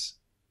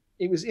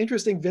 It was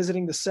interesting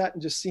visiting the set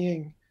and just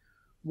seeing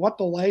what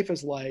the life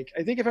is like.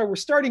 I think if I were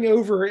starting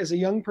over as a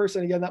young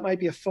person, again, that might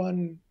be a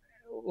fun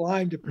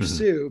line to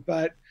pursue,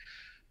 but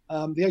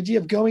the idea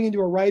of going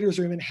into a writer's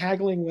room and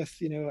haggling with,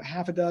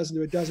 half a dozen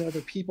to a dozen other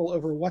people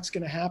over what's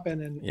going to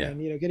happen and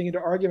getting into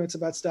arguments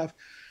about stuff.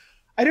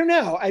 I don't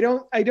know. I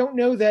don't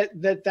know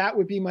that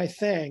would be my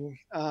thing.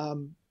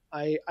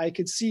 I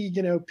could see,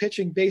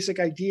 pitching basic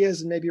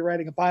ideas and maybe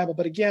writing a Bible,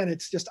 but again,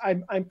 it's just,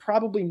 I'm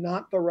probably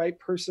not the right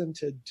person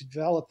to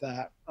develop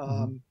that.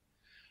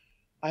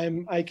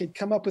 I could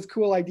come up with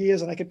cool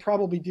ideas and I could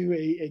probably do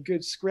a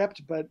good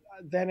script, but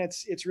then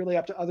it's really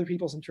up to other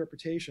people's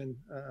interpretation.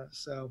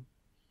 So.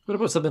 What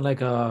about something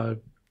like a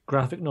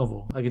graphic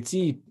novel? I could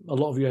see a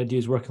lot of your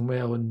ideas working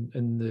well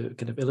in the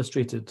kind of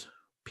illustrated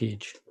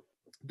page.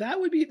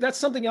 That's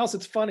something else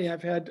that's funny.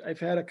 I've had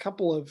a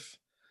couple of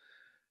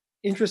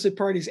interested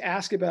parties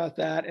ask about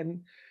that.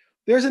 And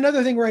there's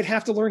another thing where I'd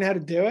have to learn how to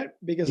do it,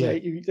 because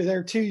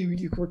there too,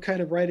 you were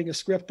kind of writing a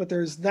script, but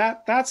there's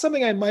that's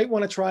something I might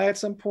want to try at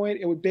some point.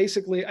 It would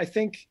basically, I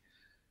think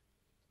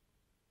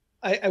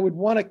I would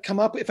want to come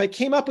up, if I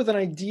came up with an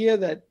idea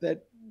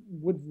that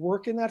would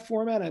work in that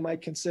format, I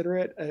might consider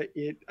it.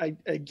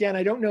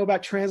 I don't know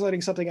about translating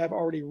something I've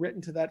already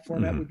written to that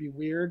format. Would be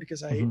weird,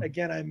 because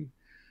I'm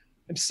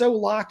so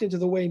locked into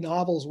the way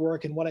novels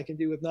work and what I can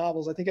do with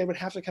novels. I think I would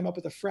have to come up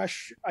with a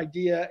fresh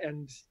idea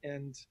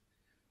and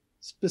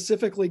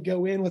specifically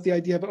go in with the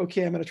idea of,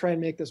 okay, I'm going to try and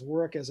make this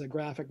work as a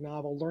graphic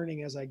novel,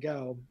 learning as I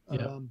go.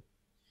 Cool.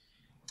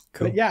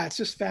 But yeah, it's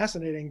just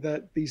fascinating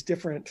that these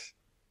different,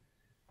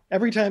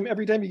 every time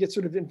you get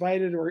sort of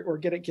invited or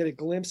get a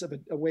glimpse of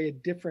a way a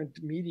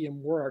different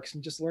medium works,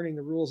 and just learning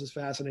the rules is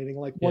fascinating.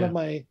 Like one of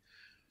my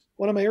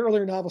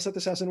earlier novels, Set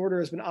This House in Order,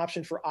 has been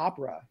optioned for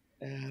opera.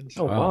 And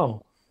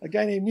wow. A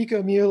guy named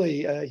Nico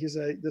Muhly, he's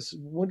this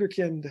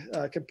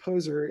wunderkind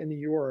composer in New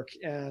York,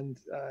 and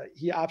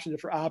he optioned it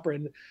for opera.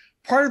 And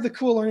part of the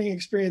cool learning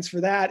experience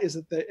for that is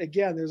that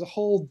there's a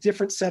whole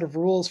different set of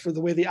rules for the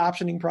way the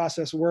optioning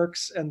process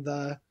works. And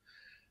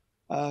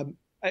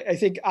I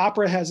think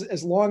opera has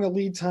as long a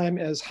lead time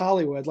as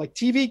Hollywood. Like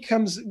TV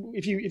comes,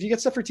 if you get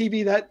stuff for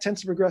TV, that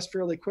tends to progress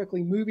fairly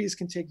quickly. Movies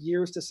can take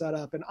years to set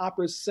up, and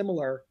opera is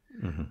similar,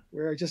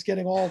 where just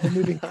getting all the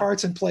moving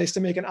parts in place to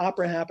make an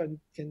opera happen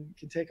can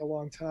take a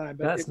long time.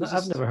 But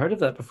I've never heard of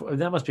that before.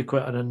 That must be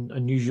quite an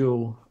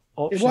unusual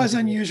option. It was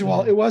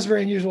unusual. It was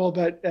very unusual,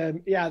 but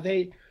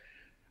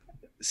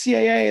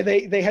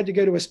CAA, they had to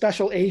go to a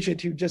special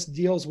agent who just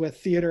deals with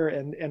theater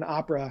and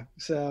opera.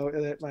 So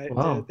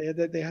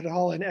they had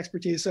all an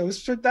expertise. So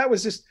that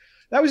was just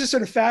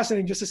sort of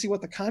fascinating, just to see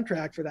what the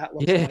contract for that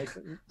looks like.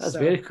 That's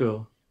very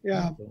cool.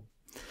 Yeah.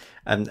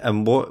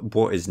 And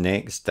what is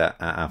next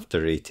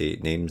after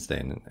 88 Names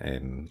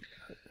then?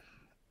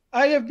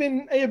 I have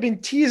been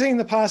teasing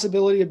the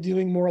possibility of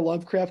doing more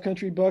Lovecraft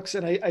Country books,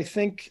 and I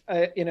think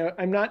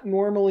I'm not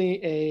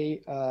normally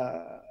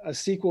a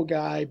sequel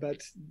guy,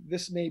 but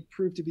this may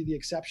prove to be the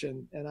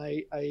exception. And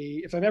I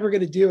if I'm ever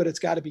going to do it, it's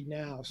got to be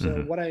now.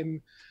 So what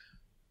I'm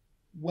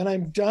when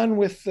I'm done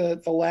with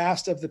the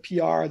last of the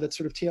PR that's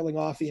sort of tailing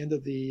off the end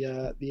of the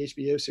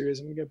HBO series,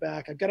 I'm going to go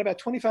back. I've got about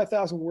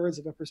 25,000 words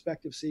of a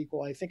prospective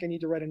sequel. I think I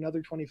need to write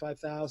another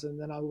 25,000.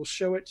 Then I will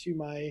show it to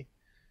my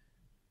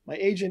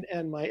agent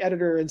and my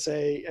editor and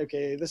say,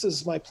 okay, this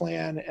is my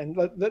plan. And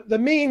the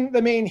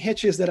main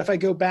hitch is that if I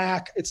go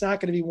back, it's not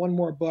going to be one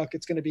more book.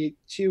 It's going to be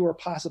 2 or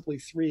possibly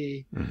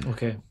 3.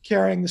 Okay.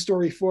 Carrying the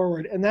story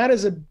forward. And that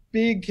is a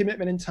big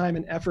commitment in time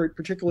and effort,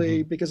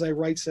 particularly because I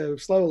write so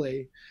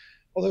slowly.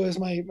 Although, as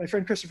my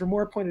friend Christopher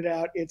Moore pointed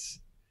out, it's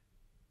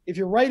if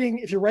you're writing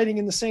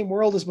in the same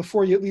world as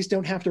before, you at least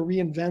don't have to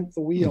reinvent the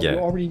wheel. Yeah. You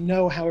already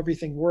know how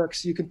everything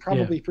works. You can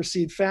probably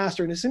proceed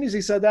faster. And as soon as he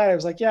said that, I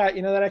was like, yeah,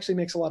 that actually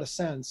makes a lot of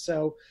sense.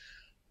 So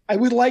I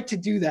would like to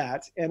do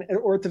that.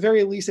 Or at the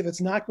very least, if it's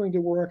not going to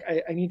work,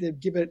 I need to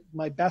give it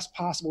my best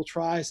possible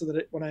try so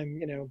that when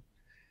I'm,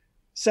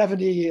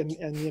 70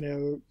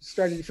 and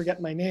starting to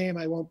forget my name,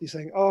 I won't be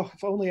saying, oh,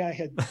 if only I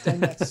had done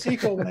that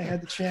sequel when I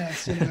had the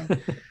chance,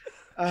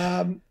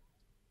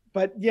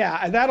 But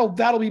yeah,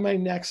 that'll be my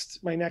next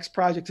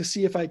project, to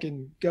see if I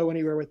can go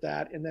anywhere with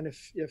that. And then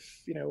if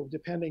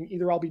depending,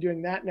 either I'll be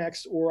doing that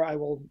next or I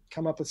will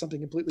come up with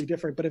something completely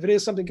different. But if it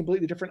is something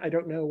completely different, I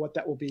don't know what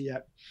that will be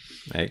yet.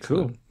 Hey,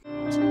 cool.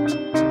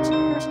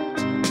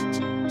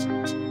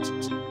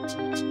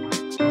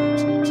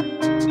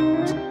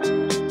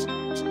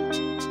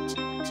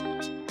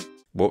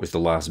 What was the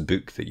last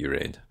book that you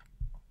read?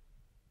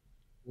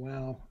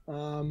 Wow.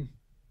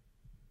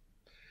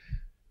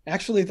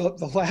 Actually, the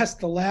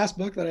last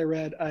book that I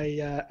read,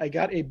 I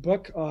got a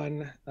book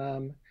on,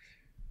 and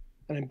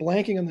I'm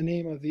blanking on the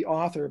name of the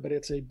author, but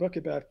it's a book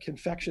about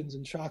confections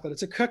and chocolate.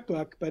 It's a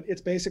cookbook, but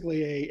it's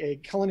basically a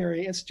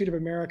Culinary Institute of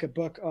America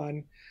book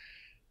on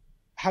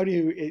how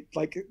to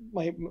I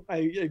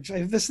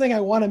have this thing, I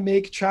want to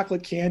make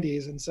chocolate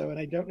candies, and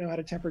I don't know how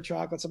to temper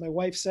chocolate. So my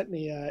wife sent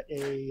me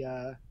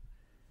an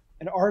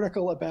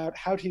article about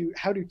how to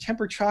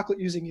temper chocolate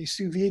using a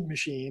sous vide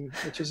machine,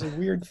 which is a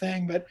weird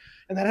thing,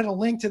 and that had a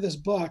link to this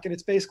book, and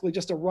it's basically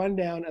just a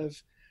rundown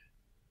of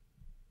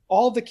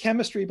all of the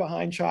chemistry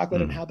behind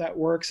chocolate and how that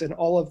works, and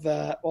all of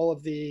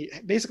the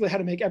basically how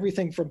to make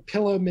everything from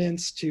pillow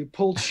mints to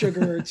pulled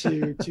sugar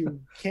to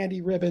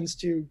candy ribbons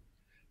to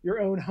your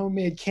own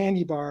homemade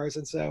candy bars.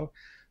 And so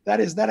that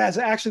is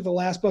actually the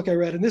last book I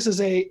read, and this is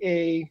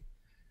a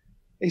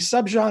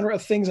subgenre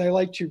of things I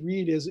like to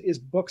read is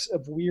books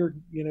of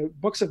weird,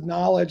 books of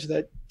knowledge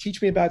that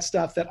teach me about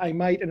stuff that I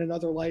might in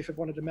another life have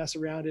wanted to mess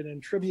around in,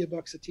 and tribute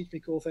books that teach me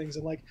cool things.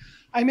 And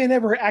I may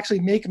never actually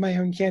make my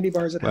own candy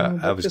bars at home,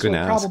 but this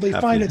will probably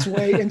find its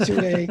way into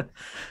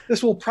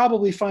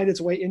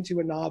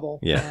a novel.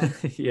 Yeah.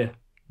 Yeah.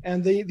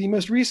 And the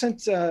most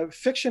recent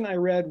fiction I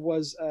read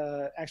was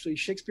actually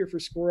Shakespeare for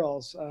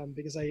Squirrels,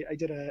 because I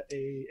did an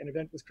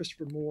event with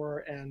Christopher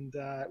Moore, and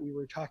we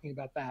were talking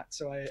about that.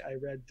 So I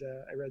read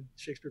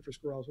Shakespeare for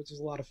Squirrels, which was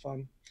a lot of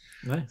fun.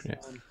 Nice.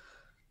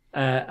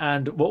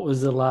 And what was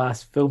the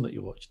last film that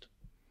you watched?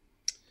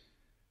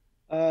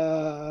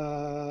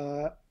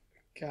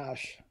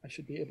 Gosh, I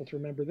should be able to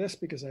remember this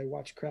because I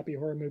watch crappy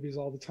horror movies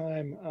all the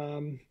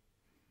time.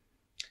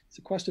 It's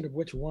a question of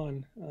which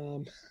one.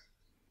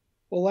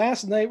 Well,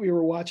 last night we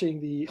were watching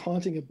The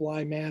Haunting of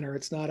Bly Manor.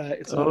 It's not a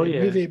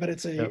movie, but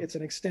it's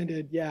an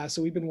extended. Yeah,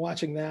 so we've been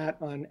watching that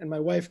and my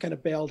wife kind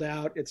of bailed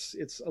out.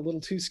 It's a little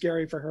too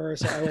scary for her,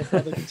 so I will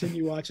probably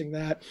continue watching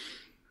that.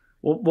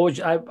 Well,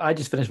 I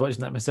just finished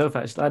watching that myself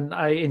actually, and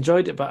I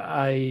enjoyed it, but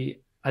I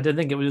didn't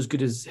think it was as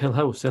good as Hill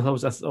House. Hill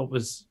House I thought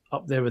was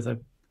up there with a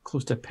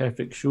close to a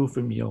perfect show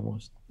for me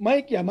almost.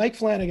 Mike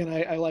Flanagan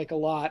I like a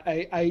lot.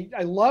 I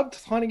loved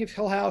Haunting of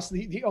Hill House.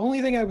 The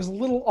only thing I was a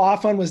little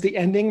off on was the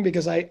ending,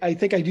 because I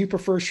think I do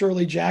prefer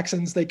Shirley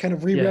Jackson's. They kind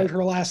of rewrote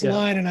her last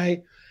line, and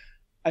I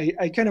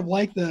kind of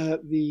like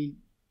the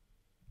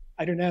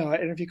I don't know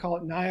if you call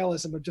it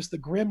nihilism, but just the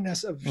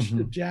grimness of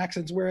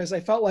Jackson's. Whereas I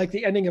felt like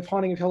the ending of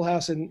Haunting of Hill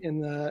House in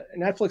the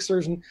Netflix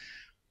version,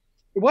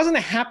 it wasn't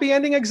a happy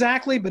ending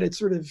exactly, but it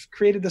sort of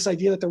created this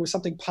idea that there was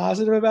something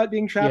positive about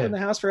being trapped in the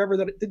house forever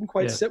that it didn't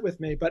quite sit with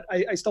me. But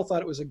I still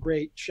thought it was a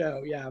great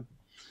show. Yeah.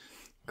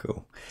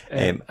 Cool.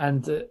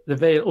 And the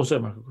very also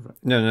Marco.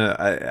 No,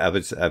 I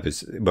was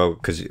well,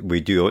 because we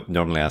do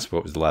normally ask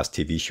what was the last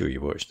TV show you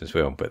watched as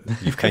well, but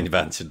you've kind of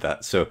answered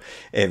that. So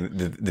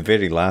the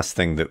very last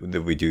thing that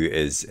we do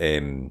is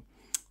an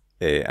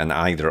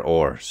either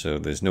or. So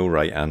there's no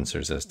right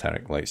answers, as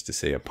Tarek likes to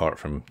say, apart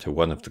from to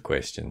one of the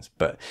questions.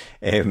 But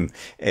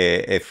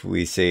if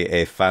we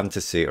say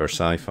fantasy or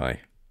sci-fi?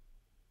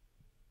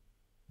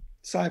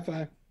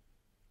 Sci-fi.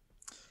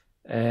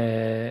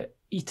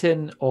 Eat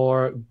in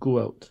or go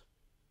out?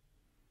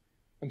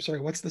 I'm sorry,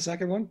 what's the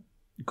second one?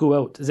 Go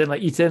out. Is it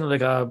like eat in,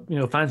 like a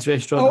fancy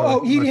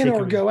restaurant? Eat in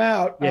or go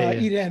out.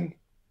 Eat in.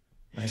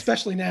 Nice.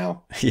 Especially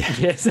now. Yeah.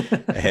 Yes.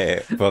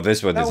 Well,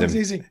 this one one's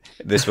easy.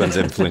 This one's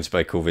influenced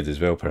by COVID as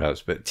well,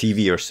 perhaps, but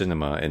TV or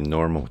cinema in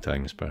normal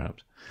times,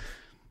 perhaps.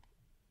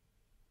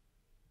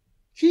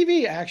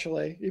 TV,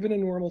 actually, even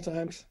in normal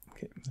times.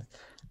 Okay.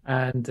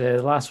 And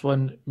the last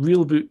one,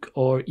 real book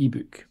or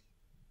ebook?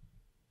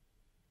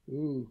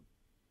 Ooh.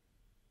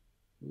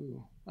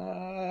 Ooh.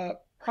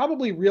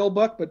 Probably real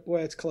book, but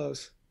boy, it's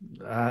close.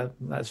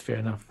 That's fair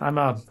enough. I'm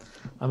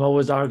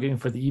always arguing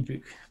for the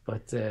ebook,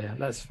 but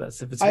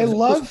that's if it's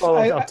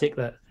I'll take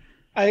that.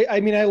 I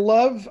mean, I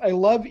love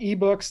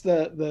ebooks,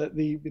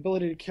 the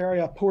ability to carry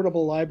a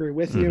portable library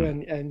with you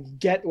and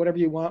get whatever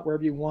you want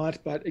wherever you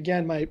want. But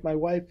again, my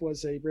wife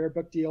was a rare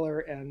book dealer,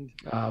 and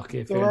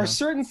there are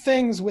certain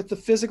things with the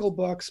physical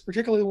books,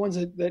 particularly the ones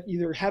that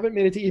either haven't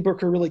made it to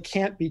ebook or really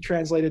can't be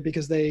translated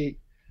because they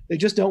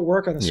just don't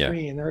work on the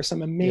screen. There are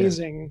some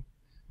amazing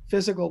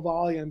physical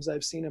volumes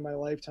I've seen in my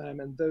lifetime,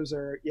 and those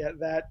are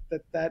that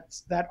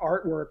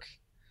artwork.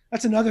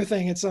 That's another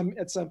thing at some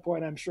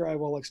point I'm sure I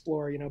will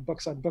explore,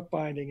 books on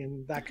bookbinding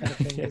and that kind of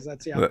thing, because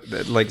that's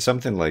like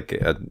something like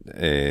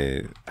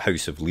a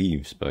House of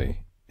Leaves by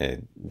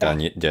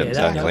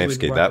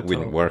Danielewski. That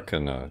wouldn't work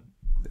on a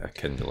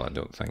Kindle, I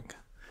don't think.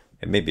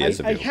 It maybe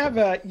is available.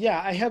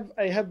 I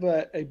have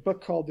a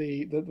book called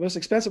the most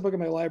expensive book in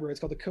my library. It's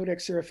called the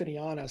Codex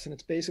Seraphinianus, and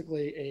it's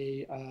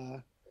basically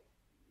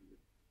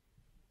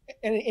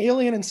an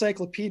alien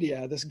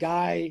encyclopedia. This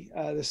guy,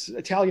 this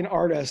Italian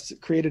artist,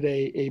 created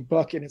a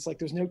book, and it's like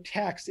there's no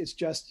text. It's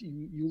just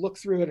you look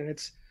through it, and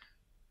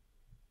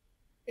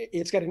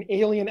it's got an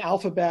alien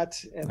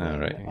alphabet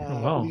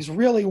and these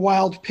really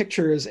wild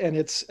pictures, and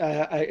it's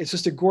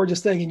just a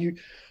gorgeous thing. And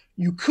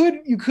you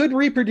could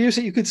reproduce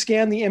it. You could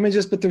scan the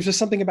images, but there's just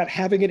something about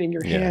having it in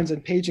your hands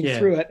and paging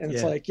through it, and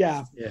it's like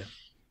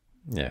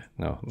Yeah,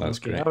 no, that's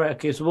great. All right,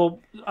 okay, so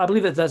I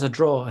believe that that's a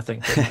draw, I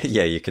think.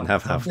 Yeah, you can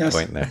have half a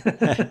point there.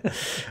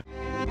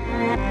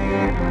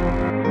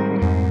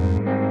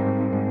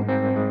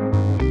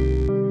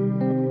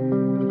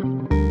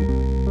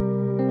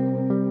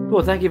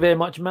 Well, thank you very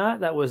much,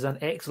 Matt. That was an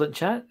excellent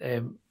chat.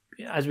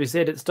 As we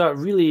said at the start,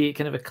 really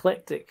kind of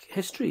eclectic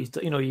history. So,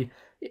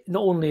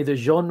 not only the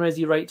genres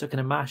he writes are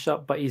kind of mash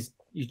up, but he's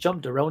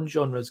jumped around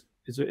genres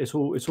his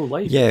whole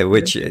life. Yeah,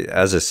 which,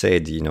 as I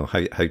said,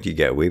 how do you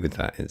get away with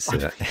that? It's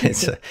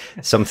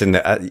something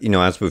that,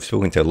 as we've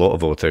spoken to a lot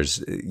of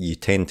authors, you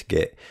tend to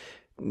get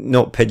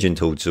not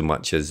pigeonholed so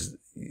much as,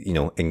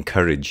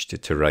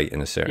 encouraged to write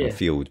in a certain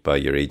field by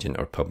your agent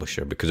or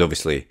publisher, because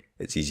obviously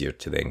it's easier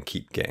to then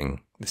keep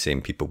getting the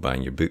same people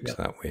buying your books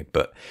that way.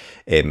 But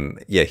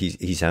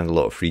he's had a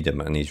lot of freedom,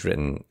 and he's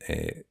written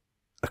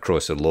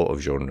across a lot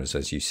of genres,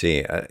 as you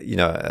say. I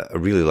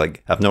really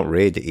like. I've not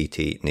read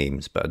 88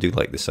 Names, but I do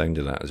like the sound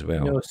of that as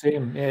well. No,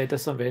 same. Yeah, it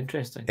does sound very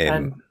interesting.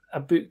 And a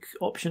book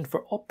option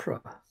for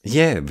opera.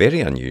 Yeah, very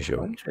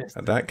unusual.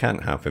 That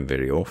can't happen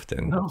very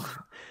often. No.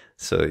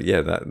 So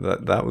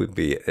that would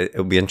be.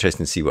 It'll be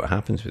interesting to see what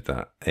happens with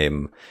that.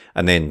 And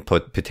then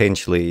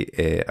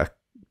potentially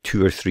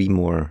 2 or 3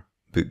 more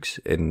books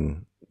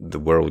in the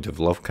world of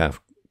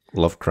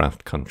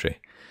Lovecraft Country.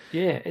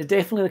 Yeah, it's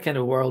definitely the kind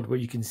of world where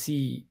you can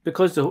see,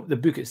 because the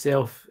book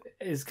itself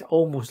is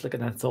almost like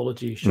an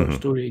anthology short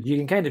story, you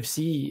can kind of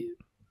see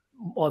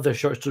other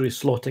short stories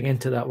slotting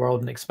into that world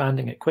and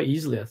expanding it quite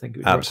easily, I think.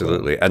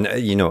 Absolutely. And,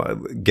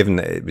 given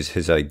that it was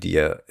his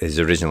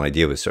original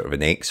idea was sort of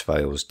an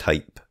X-Files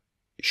type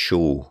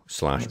show /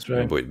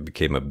 what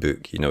became a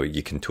book,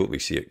 you can totally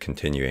see it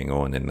continuing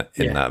on in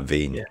that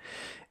vein. Yeah.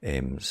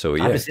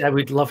 Obviously, I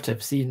would love to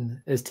have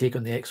seen his take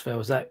on the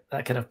X-Files. That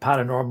kind of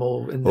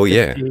paranormal in the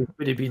 50s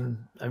would have been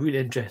a really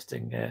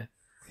interesting.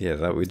 Yeah,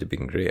 that would have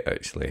been great,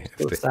 actually.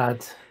 So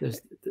sad.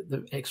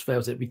 The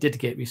X-Files that we did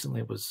get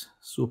recently was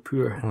so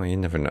poor. Oh, you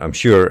never know. I'm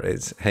sure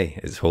it's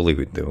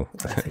Hollywood though.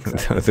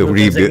 Exactly. They'll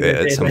reboot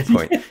it at some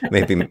point.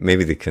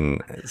 Maybe they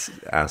can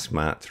ask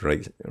Matt to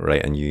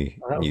write a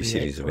new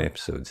series of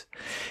episodes.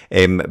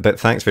 But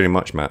thanks very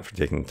much, Matt, for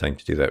taking the time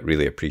to do that.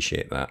 Really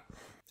appreciate that.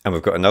 And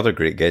we've got another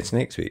great guest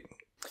next week.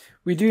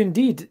 We do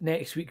indeed.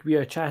 Next week we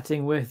are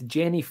chatting with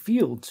Jenny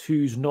Fields,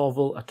 whose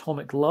novel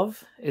Atomic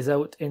Love is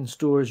out in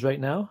stores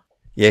right now.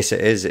 Yes, it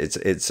is.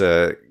 It's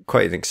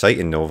quite an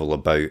exciting novel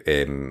about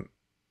a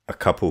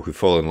couple who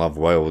fall in love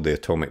while the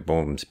atomic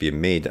bomb's being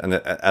made. And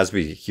as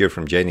we hear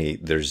from Jenny,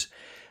 there's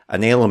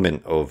an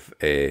element of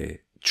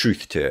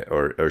truth to it,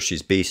 or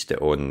she's based it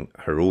on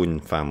her own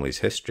family's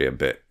history a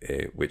bit,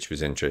 which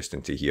was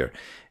interesting to hear.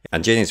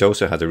 And Jenny's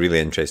also had a really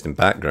interesting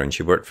background.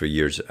 She worked for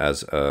years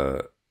as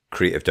a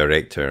creative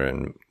director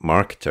and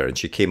marketer, and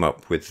she came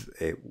up with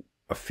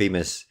a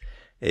famous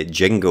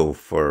jingle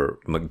for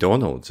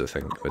McDonald's, I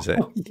think, was it?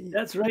 Oh,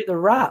 that's right, the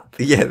rap.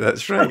 Yeah,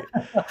 that's right.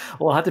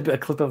 Well, I had to put a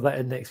clip of that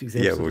in next week's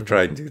episode. Yeah, we'll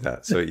try and do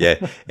that. So yeah,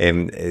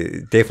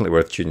 definitely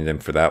worth tuning in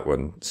for that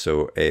one.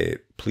 So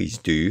please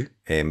do.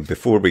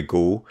 Before we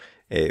go,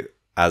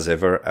 as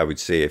ever, I would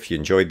say if you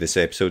enjoyed this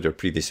episode or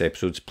previous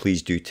episodes,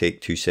 please do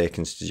take 2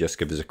 seconds to just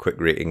give us a quick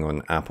rating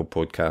on Apple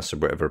Podcasts or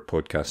whatever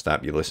podcast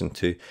app you listen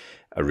to.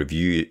 A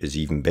review is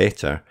even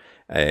better,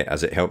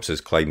 as it helps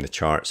us climb the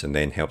charts and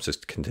then helps us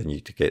to continue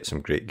to get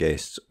some great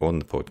guests on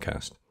the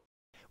podcast.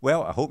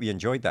 Well, I hope you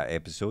enjoyed that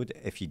episode.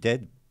 If you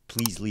did,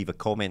 please leave a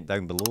comment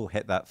down below,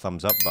 hit that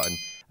thumbs up button,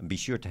 and be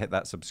sure to hit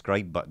that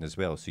subscribe button as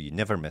well so you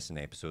never miss an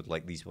episode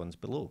like these ones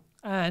below.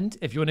 And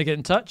if you want to get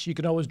in touch, you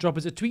can always drop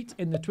us a tweet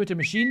in the Twitter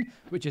machine,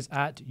 which is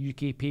at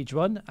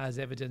UKPage1, as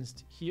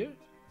evidenced here.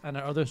 and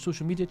our other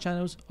social media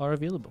channels are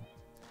available.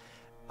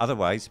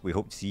 Otherwise, we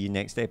hope to see you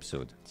next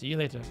episode. See you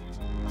later.